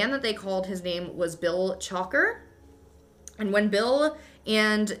the man that they called, his name was Bill Chalker. And when Bill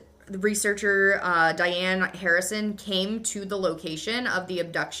and the researcher Diane Harrison came to the location of the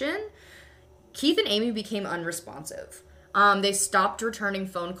abduction, Keith and Amy became unresponsive. They stopped returning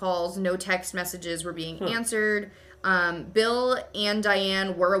phone calls. No text messages were being answered. Bill and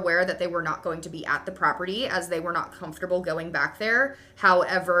Diane were aware that they were not going to be at the property, as they were not comfortable going back there.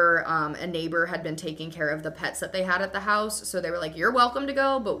 However, a neighbor had been taking care of the pets that they had at the house, so they were like, you're welcome to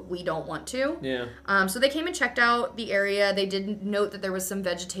go, but we don't want to. Yeah. So they came and checked out the area. They did note that there was some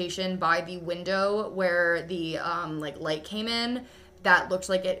vegetation by the window where the light came in that looked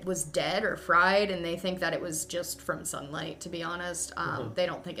like it was dead or fried, and they think that it was just from sunlight, to be honest. They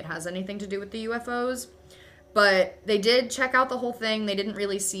don't think it has anything to do with the UFOs. But they did check out the whole thing. They didn't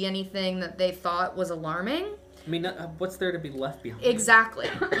really see anything that they thought was alarming. I mean, what's there to be left behind? Exactly,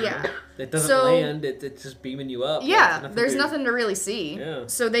 yeah. It doesn't land, it's just beaming you up. Yeah, there's nothing to really see. Yeah.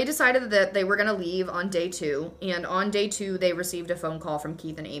 So they decided that they were going to leave on day 2, and on day 2 they received a phone call from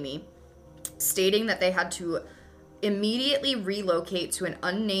Keith and Amy stating that they had to immediately relocate to an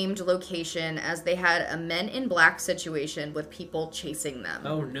unnamed location as they had a Men in Black situation with people chasing them.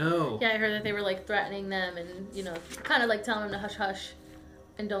 Oh, no. Yeah, I heard that they were like threatening them and, kind of like telling them to hush hush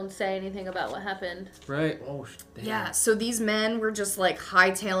and don't say anything about what happened. Right. Oh, damn. Yeah, so these men were just like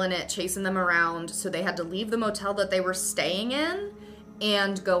hightailing it, chasing them around, so they had to leave the motel that they were staying in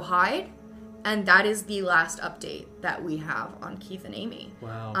and go hide. And that is the last update that we have on Keith and Amy.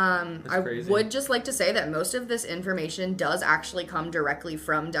 Wow. That's I crazy. would just like to say that most of this information does actually come directly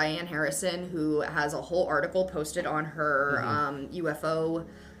from Diane Harrison, who has a whole article posted on her UFO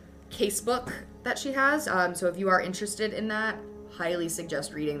casebook that she has. So if you are interested in that, highly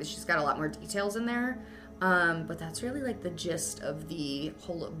suggest reading. She's got a lot more details in there. But that's really like the gist of the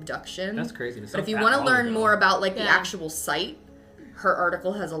whole abduction. That's crazy. But if you want to learn more about like the Yeah. actual site, her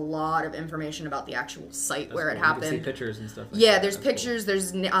article has a lot of information about the actual site where it You happened. can see pictures and stuff. Like Yeah, that. there's That's cool. pictures.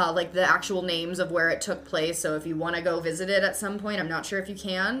 There's like the actual names of where it took place. So if you want to go visit it at some point, I'm not sure if you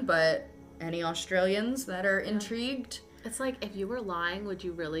can, but any Australians that are intrigued, It's like, if you were lying, would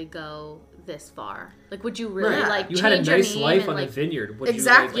you really go this far? Like, would you really, Right. like, You change had a nice your name life and, on like, a vineyard. Would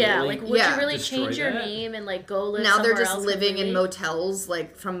Exactly. You, yeah, like, like, would Yeah. you really destroy change your that? name and, like, go live now they're somewhere just else living in completely? motels,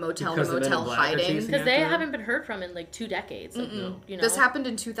 like from motel Because to the Men in motel Black are hiding. chasing Because they after them? haven't been heard from in, like, 2 decades. Like, you know? This happened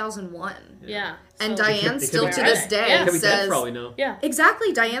in 2001. Yeah. And So- Diane they still could to be this dead. day Yeah. They could be dead says... for all we know. Yeah.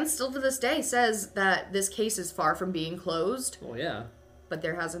 Exactly. Diane still to this day says that this case is far from being closed, Well, yeah. but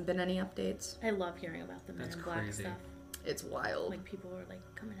there hasn't been any updates. I love hearing about the Men That's in Black crazy. stuff. It's wild. Like, people were, like,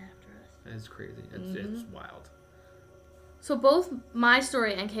 coming after us. It's crazy. It's wild. So both my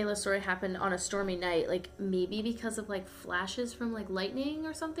story and Kayla's story happened on a stormy night. Like, maybe because of, like, flashes from, like, lightning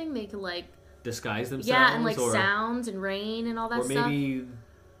or something. They could, like... Disguise themselves. Yeah, and, like, or, sounds and rain and all that or stuff. maybe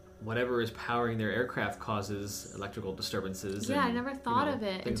whatever is powering their aircraft causes electrical disturbances. Yeah, and, I never thought of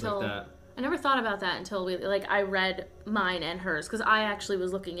it things until... like that. I never thought about that until I read mine and hers. Because I actually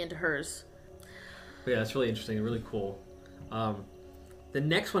was looking into hers. But yeah, it's really interesting and really cool. The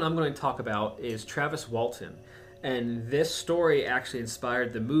next one I'm going to talk about is Travis Walton. And this story actually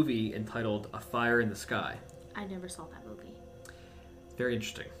inspired the movie entitled A Fire in the Sky. I never saw that movie. Very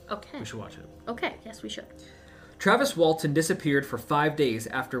interesting. Okay. We should watch it. Okay, yes, we should. Travis Walton disappeared for 5 days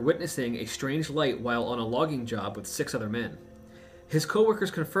after witnessing a strange light while on a logging job with 6 other men. His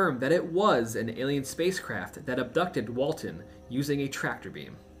coworkers confirmed that it was an alien spacecraft that abducted Walton using a tractor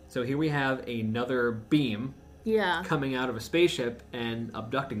beam. So here we have another beam Yeah. coming out of a spaceship and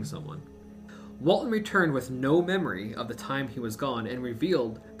abducting someone. Walton returned with no memory of the time he was gone and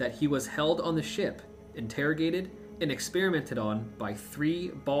revealed that he was held on the ship, interrogated, and experimented on by 3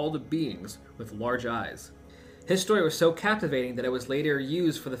 bald beings with large eyes. His story was so captivating that it was later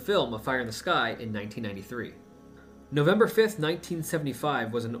used for the film A Fire in the Sky in 1993. November 5th,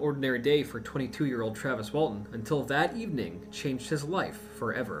 1975 was an ordinary day for 22-year-old Travis Walton until that evening changed his life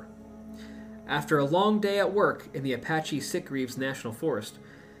forever. After a long day at work in the Apache Sitgreaves National Forest,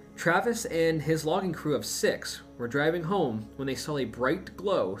 Travis and his logging crew of 6 were driving home when they saw a bright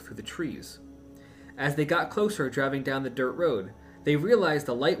glow through the trees. As they got closer driving down the dirt road, they realized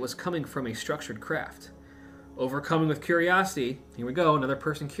the light was coming from a structured craft. Overcoming with curiosity, here we go, another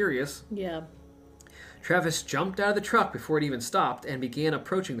person curious, Yeah. Travis jumped out of the truck before it even stopped and began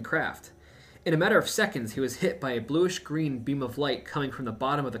approaching the craft. In a matter of seconds, he was hit by a bluish-green beam of light coming from the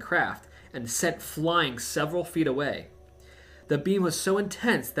bottom of the craft and sent flying several feet away. The beam was so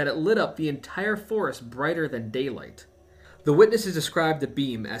intense that it lit up the entire forest brighter than daylight. The witnesses described the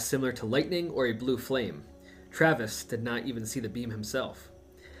beam as similar to lightning or a blue flame. Travis did not even see the beam himself.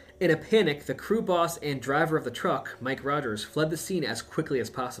 In a panic, the crew boss and driver of the truck, Mike Rogers, fled the scene as quickly as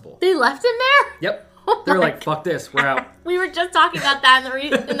possible. They left him there? Yep. Oh They're my like, fuck this, we're out. We were just talking about that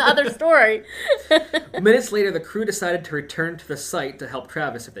in the other story. Minutes later, the crew decided to return to the site to help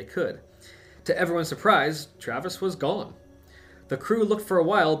Travis if they could. To everyone's surprise, Travis was gone. The crew looked for a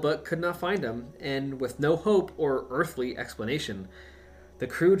while but could not find him, and with no hope or earthly explanation, the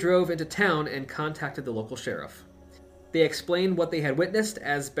crew drove into town and contacted the local sheriff. They explained what they had witnessed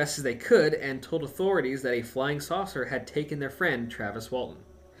as best as they could and told authorities that a flying saucer had taken their friend Travis Walton.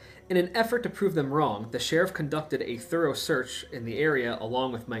 In an effort to prove them wrong, the sheriff conducted a thorough search in the area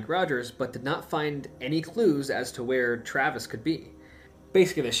along with Mike Rogers, but did not find any clues as to where Travis could be.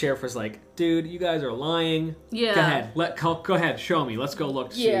 Basically, the sheriff was like, dude, you guys are lying. Yeah. Go ahead, show me. Let's go look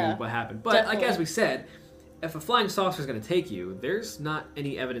to see what happened. But Definitely. like as we said, if a flying saucer is going to take you, there's not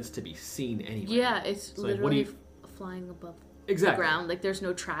any evidence to be seen anyway. Yeah, it's So, like, what do literally you- flying above Exactly. the ground. Like, there's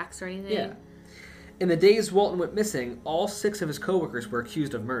no tracks or anything. Yeah. In the days Walton went missing, all 6 of his coworkers were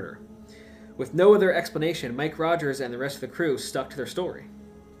accused of murder. With no other explanation, Mike Rogers and the rest of the crew stuck to their story.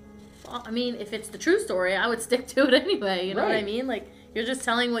 Well, I mean, if it's the true story, I would stick to it anyway. You know what I Right. mean? Like, you're just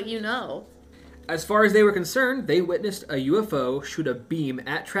telling what you know. As far as they were concerned, they witnessed a UFO shoot a beam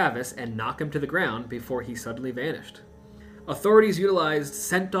at Travis and knock him to the ground before he suddenly vanished. Authorities utilized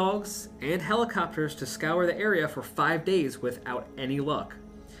scent dogs and helicopters to scour the area for 5 days without any luck.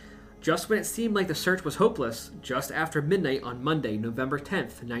 Just when it seemed like the search was hopeless, just after midnight on Monday, November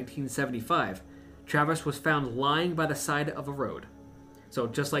 10th, 1975, Travis was found lying by the side of a road. So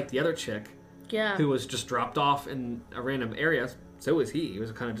just like the other chick, Yeah. who was just dropped off in a random area, so was he. He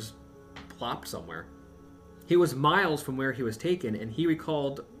was kind of just plopped somewhere. He was miles from where he was taken, and he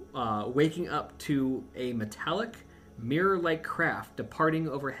recalled waking up to a metallic, mirror-like craft departing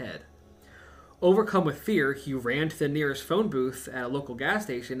overhead. Overcome with fear, he ran to the nearest phone booth at a local gas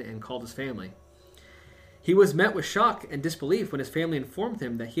station and called his family. He was met with shock and disbelief when his family informed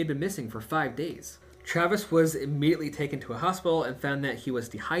him that he had been missing for 5 days. Travis was immediately taken to a hospital and found that he was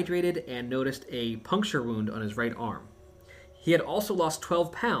dehydrated and noticed a puncture wound on his right arm. He had also lost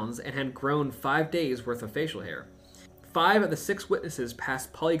 12 pounds and had grown 5 days worth of facial hair. 5 of the 6 witnesses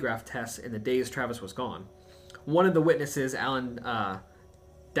passed polygraph tests in the days Travis was gone. One of the witnesses, Alan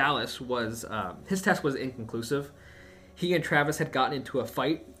Dallas, his test was inconclusive. He and Travis had gotten into a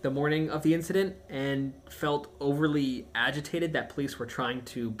fight the morning of the incident and felt overly agitated that police were trying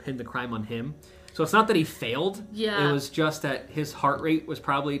to pin the crime on him. So it's not that he failed. Yeah. It was just that his heart rate was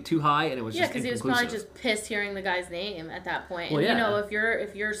probably too high, and it was just because he was probably just pissed hearing the guy's name at that point. Well, and, yeah.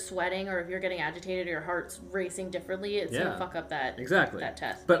 if you're sweating or if you're getting agitated or your heart's racing differently, it's gonna fuck up that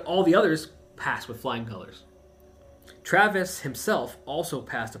test. But all the others passed with flying colors. Travis himself also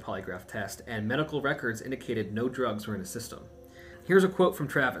passed a polygraph test, and medical records indicated no drugs were in his system. Here's a quote from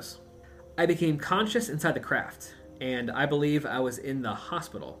Travis. "I became conscious inside the craft, and I believe I was in the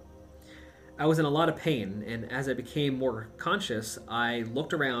hospital. I was in a lot of pain, and as I became more conscious, I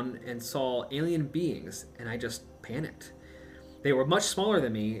looked around and saw alien beings, and I just panicked. They were much smaller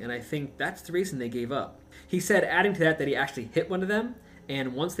than me, and I think that's the reason they gave up." He said, adding to that he actually hit one of them,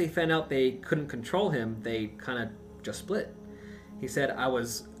 and once they found out they couldn't control him, they kind of just split. He said, "I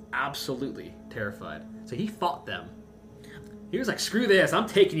was absolutely terrified." So he fought them. He was like, "Screw this, I'm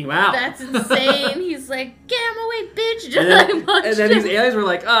taking you out." That's insane. He's like, "Get him away, bitch!" And then these aliens were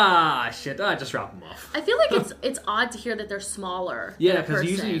like, shit, just drop them off. I feel like it's odd to hear that they're smaller. Yeah, because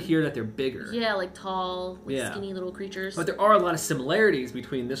usually you hear that they're bigger. Yeah, like tall, skinny little creatures. But there are a lot of similarities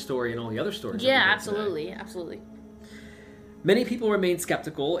between this story and all the other stories. Yeah, absolutely. Many people remain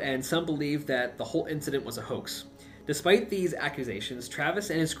skeptical, and some believe that the whole incident was a hoax. Despite these accusations, Travis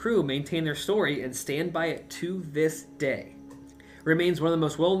and his crew maintain their story and stand by it to this day. It remains one of the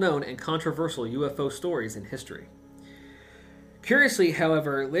most well-known and controversial UFO stories in history. Curiously,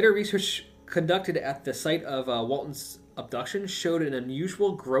 however, later research conducted at the site of Walton's abduction showed an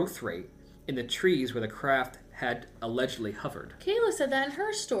unusual growth rate in the trees where the craft had allegedly hovered. Kayla said that in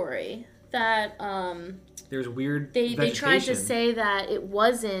her story, that there's weird they tried to vegetation. say that it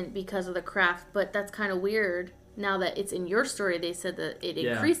wasn't because of the craft, but that's kind of weird. Now that it's in your story, they said that it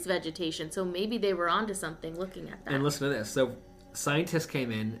increased vegetation, so maybe they were onto something looking at that. And listen to this. So scientists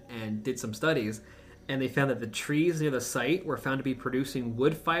came in and did some studies, and they found that the trees near the site were found to be producing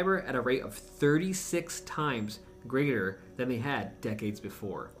wood fiber at a rate of 36 times greater than they had decades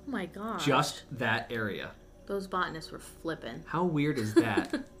before. Oh my gosh. Just that area. Those botanists were flipping. How weird is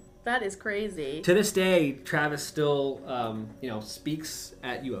that? That is crazy. To this day, Travis still, speaks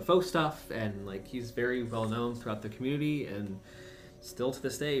at UFO stuff, and he's very well known throughout the community, and still to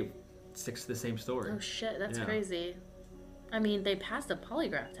this day sticks to the same story. Oh shit, that's crazy. I mean, they passed a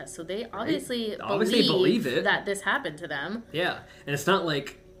polygraph test, so they obviously believe it. That this happened to them. Yeah, and it's not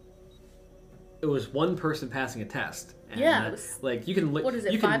like it was one person passing a test. And you can look. What is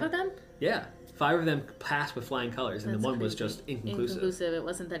it? 5 of them? Yeah. 5 of them passed with flying colors, and the one was just inconclusive. It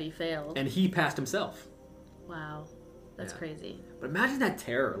wasn't that he failed. And he passed himself. Wow. That's crazy. But imagine that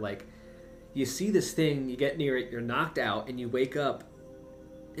terror. You see this thing, you get near it, you're knocked out, and you wake up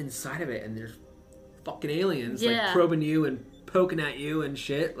inside of it, and there's fucking aliens, probing you and poking at you and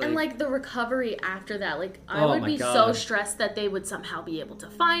shit. And, the recovery after that. I would be so stressed that they would somehow be able to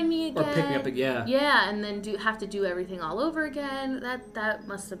find me again. Or pick me up again. Yeah, and then have to do everything all over again. That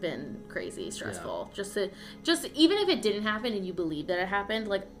must have been crazy stressful. Yeah. Just even if it didn't happen and you believe that it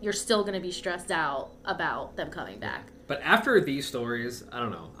happened, you're still going to be stressed out about them coming back. But after these stories, I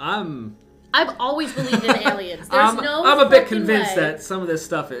don't know. I've always believed in aliens. I'm a bit convinced that some of this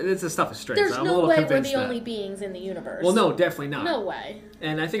stuff, this stuff is strange. There's I'm no a way we're the only beings in the universe. Well, no, definitely not. No way.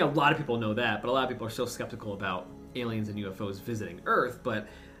 And I think a lot of people know that, but a lot of people are still skeptical about aliens and UFOs visiting Earth. But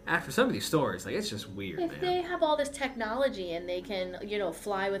after some of these stories, it's just weird, If they have all this technology and they can,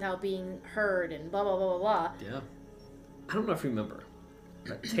 fly without being heard and blah, blah, blah, blah, blah. Yeah. I don't know if you remember,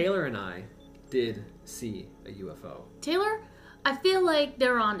 but Taylor and I did see a UFO. Taylor? I feel like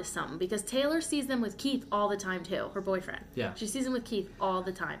they're onto something because Taylor sees them with Keith all the time too, her boyfriend. Yeah. She sees them with Keith all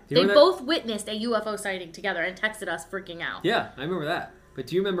the time. They both witnessed a UFO sighting together and texted us freaking out. Yeah, I remember that. But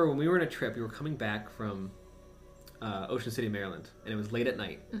do you remember when we were on a trip, we were coming back from Ocean City, Maryland, and it was late at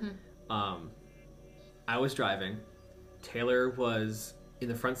night. Mm-hmm. I was driving. Taylor was in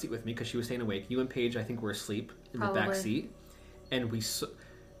the front seat with me because she was staying awake. You and Paige, I think, were asleep in the back seat. And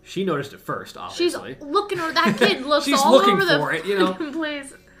she noticed it first, obviously. She's looking over. That kid looks She's all looking over for the it,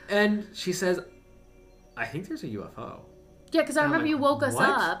 place. And she says, "I think there's a UFO." Yeah, because I remember you woke us what?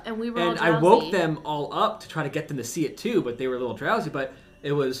 up and we were all And drowsy. I woke them all up to try to get them to see it too, but they were a little drowsy. But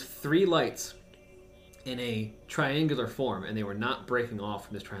it was 3 lights in a triangular form, and they were not breaking off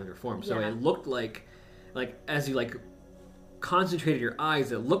from this triangular form. So it looked like as you concentrated your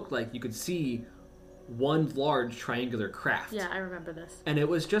eyes, it looked like you could see one large triangular craft. Yeah, I remember this. And it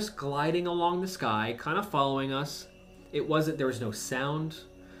was just gliding along the sky, kind of following us. There was no sound.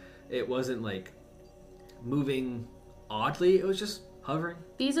 It wasn't moving oddly. It was just hovering.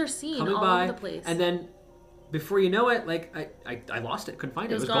 These are seen coming all by, over the place. and then before you know it, I lost it. Couldn't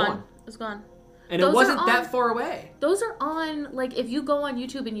find it. It was gone. It was gone. And Those it wasn't are on- that far away. Those are on, if you go on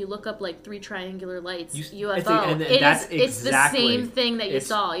YouTube and you look up, 3 triangular lights, UFO, and it's the same thing that you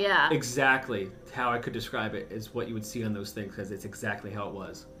saw, yeah. Exactly how I could describe it is what you would see on those things, because it's exactly how it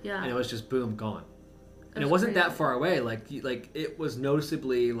was. Yeah. And it was just, boom, gone. And That's it wasn't crazy. that far away. It was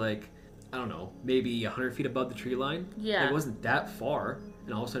noticeably, I don't know, maybe 100 feet above the tree line. Yeah. It wasn't that far,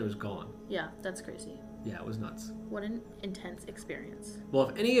 and all of a sudden it was gone. Yeah, that's crazy. Yeah, it was nuts. What an intense experience. Well,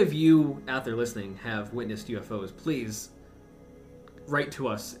 if any of you out there listening have witnessed UFOs, please write to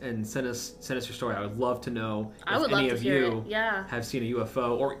us and send us your story. I would love to know if any of you have seen a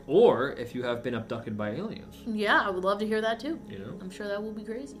UFO, or if you have been abducted by aliens. Yeah, I would love to hear that too. You know? I'm sure that will be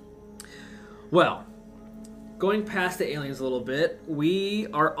crazy. Well, going past the aliens a little bit, we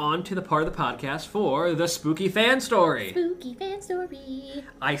are on to the part of the podcast for the spooky fan story. Spooky fan story.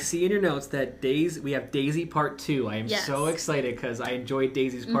 I see in your notes that we have Daisy Part 2. I am so excited because I enjoyed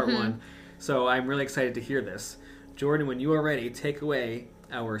Daisy's Part 1. So I'm really excited to hear this. Jordan, when you are ready, take away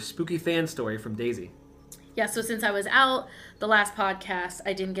our spooky fan story from Daisy. Yeah, so since I was out the last podcast,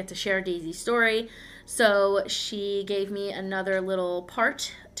 I didn't get to share Daisy's story. So she gave me another little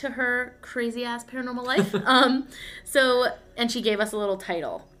part to her crazy-ass paranormal life. And she gave us a little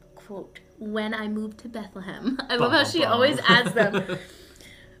title. Quote, "When I Moved to Bethlehem." I love how she always adds them.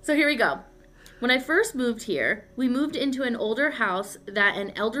 So here we go. When I first moved here, we moved into an older house that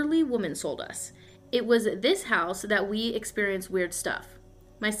an elderly woman sold us. It was this house that we experienced weird stuff.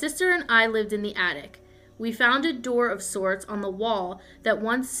 My sister and I lived in the attic. We found a door of sorts on the wall that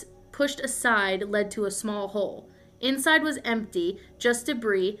once pushed aside led to a small hole. Inside was empty, just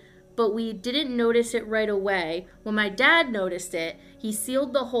debris, but we didn't notice it right away. When my dad noticed it, he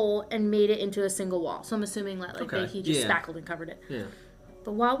sealed the hole and made it into a single wall. So I'm assuming that he just spackled and covered it. Yeah.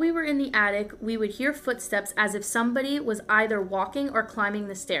 But while we were in the attic, we would hear footsteps as if somebody was either walking or climbing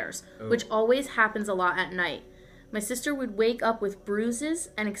the stairs, which always happens a lot at night. My sister would wake up with bruises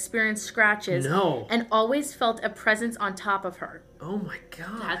and experience scratches and always felt a presence on top of her. Oh my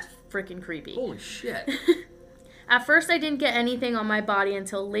god. That's freaking creepy. Holy shit. At first, I didn't get anything on my body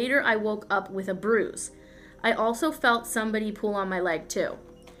until later I woke up with a bruise. I also felt somebody pull on my leg too.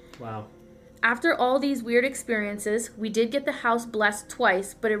 Wow. After all these weird experiences, we did get the house blessed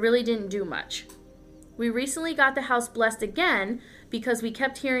twice, but it really didn't do much. We recently got the house blessed again because we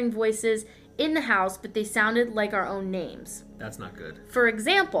kept hearing voices in the house, but they sounded like our own names. That's not good. For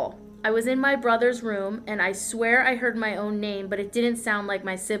example, I was in my brother's room, and I swear I heard my own name, but it didn't sound like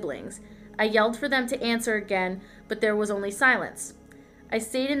my siblings. I yelled for them to answer again, but there was only silence. I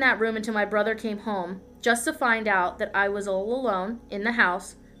stayed in that room until my brother came home, just to find out that I was all alone in the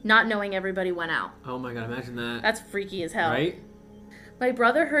house, not knowing everybody went out. Oh my god, imagine that. That's freaky as hell. Right? My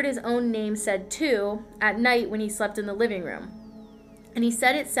brother heard his own name said too at night when he slept in the living room. And he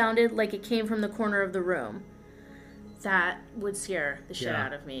said it sounded like it came from the corner of the room. That would scare the shit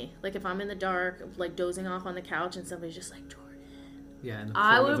out of me. If I'm in the dark, dozing off on the couch and somebody's just like, Jordan. Yeah, in the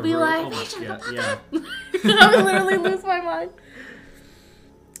I corner of would the be room. like, Oh my shut the god, fuck yeah. up. I would literally lose my mind.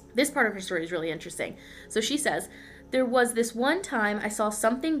 This part of her story is really interesting. So she says, there was this one time I saw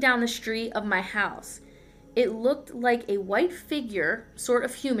something down the street of my house. It looked like a white figure, sort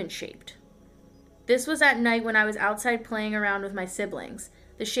of human-shaped. This was at night when I was outside playing around with my siblings.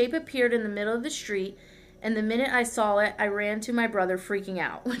 The shape appeared in the middle of the street, and the minute I saw it, I ran to my brother freaking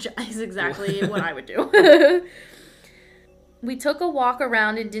out, which is exactly what I would do. We took a walk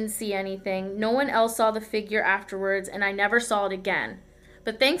around and didn't see anything. No one else saw the figure afterwards, and I never saw it again.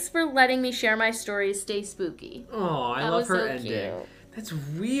 But thanks for letting me share my stories. Stay spooky. Oh, I love her ending. Cute. That's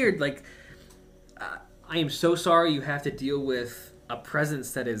weird. I am so sorry you have to deal with a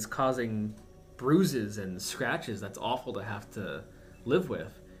presence that is causing bruises and scratches. That's awful to have to live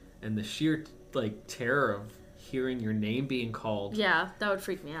with. And the sheer, terror of hearing your name being called. Yeah, that would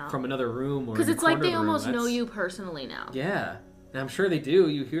freak me out. From another room or because it's like they almost know you personally now. Yeah. And I'm sure they do.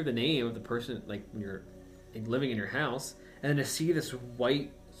 You hear the name of the person, when you're living in your house. And then to see this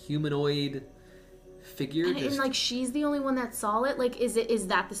white humanoid figure, and she's the only one that saw it. Is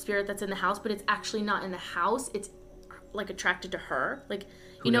that the spirit that's in the house? But it's actually not in the house. It's like attracted to her? Like,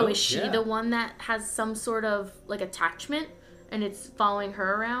 Who you know, knows? is she Yeah. the one that has some sort of like attachment and it's following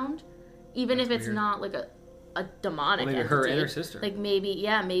her around? Even That's if it's weird. not like a demonic Well, maybe entity. her and her sister. Like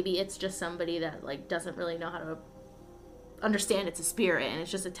maybe it's just somebody that like doesn't really know how to understand it's a spirit and it's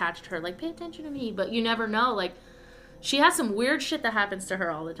just attached to her. Like, pay attention to me. But you never know. Like, she has some weird shit that happens to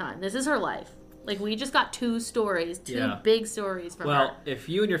her all the time. This is her life. Like, we just got two Yeah. big stories from her. Well, if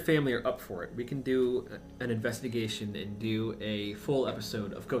you and your family are up for it, we can do an investigation and do a full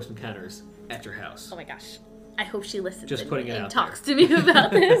episode of Ghost Encounters at your house. Oh my gosh. I hope she listens Just putting it and out talks to me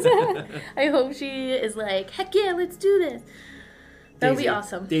about this. I hope she is like, heck yeah, let's do this. That would be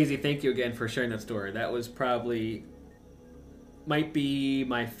awesome. Daisy, thank you again for sharing that story. That was might be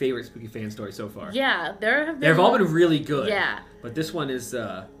my favorite spooky fan story so far. Yeah, They've all been really good. Yeah. But this one is...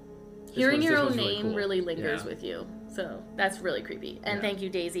 Hearing your own really name cool. really lingers Yeah. with you. So that's really creepy. And Yeah. thank you,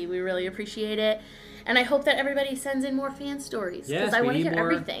 Daisy. We really appreciate it. And I hope that everybody sends in more fan stories. Because Yes, I we want to need hear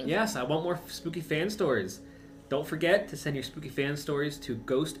more, everything. Yes, I want more spooky fan stories. Don't forget to send your spooky fan stories to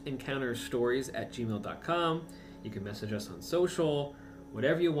ghostencounterstories@gmail.com. You can message us on social,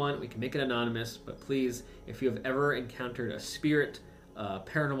 whatever you want. We can make it anonymous. But please, if you have ever encountered a spirit,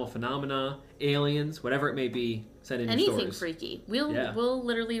 paranormal phenomena, aliens, whatever it may be, send in your Anything stories. freaky. We'll Yeah.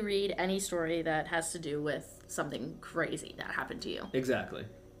 literally read any story that has to do with something crazy that happened to you. Exactly.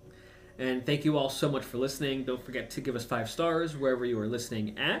 And thank you all so much for listening. Don't forget to give us 5 stars wherever you are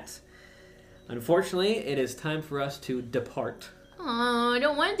listening at. Unfortunately, it is time for us to depart. Oh, I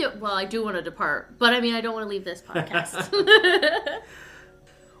don't want to well, I do want to depart. But I mean, I don't want to leave this podcast.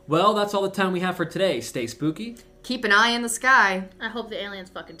 Well, that's all the time we have for today. Stay spooky. Keep an eye in the sky. I hope the aliens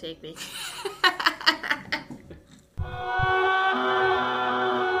fucking take me.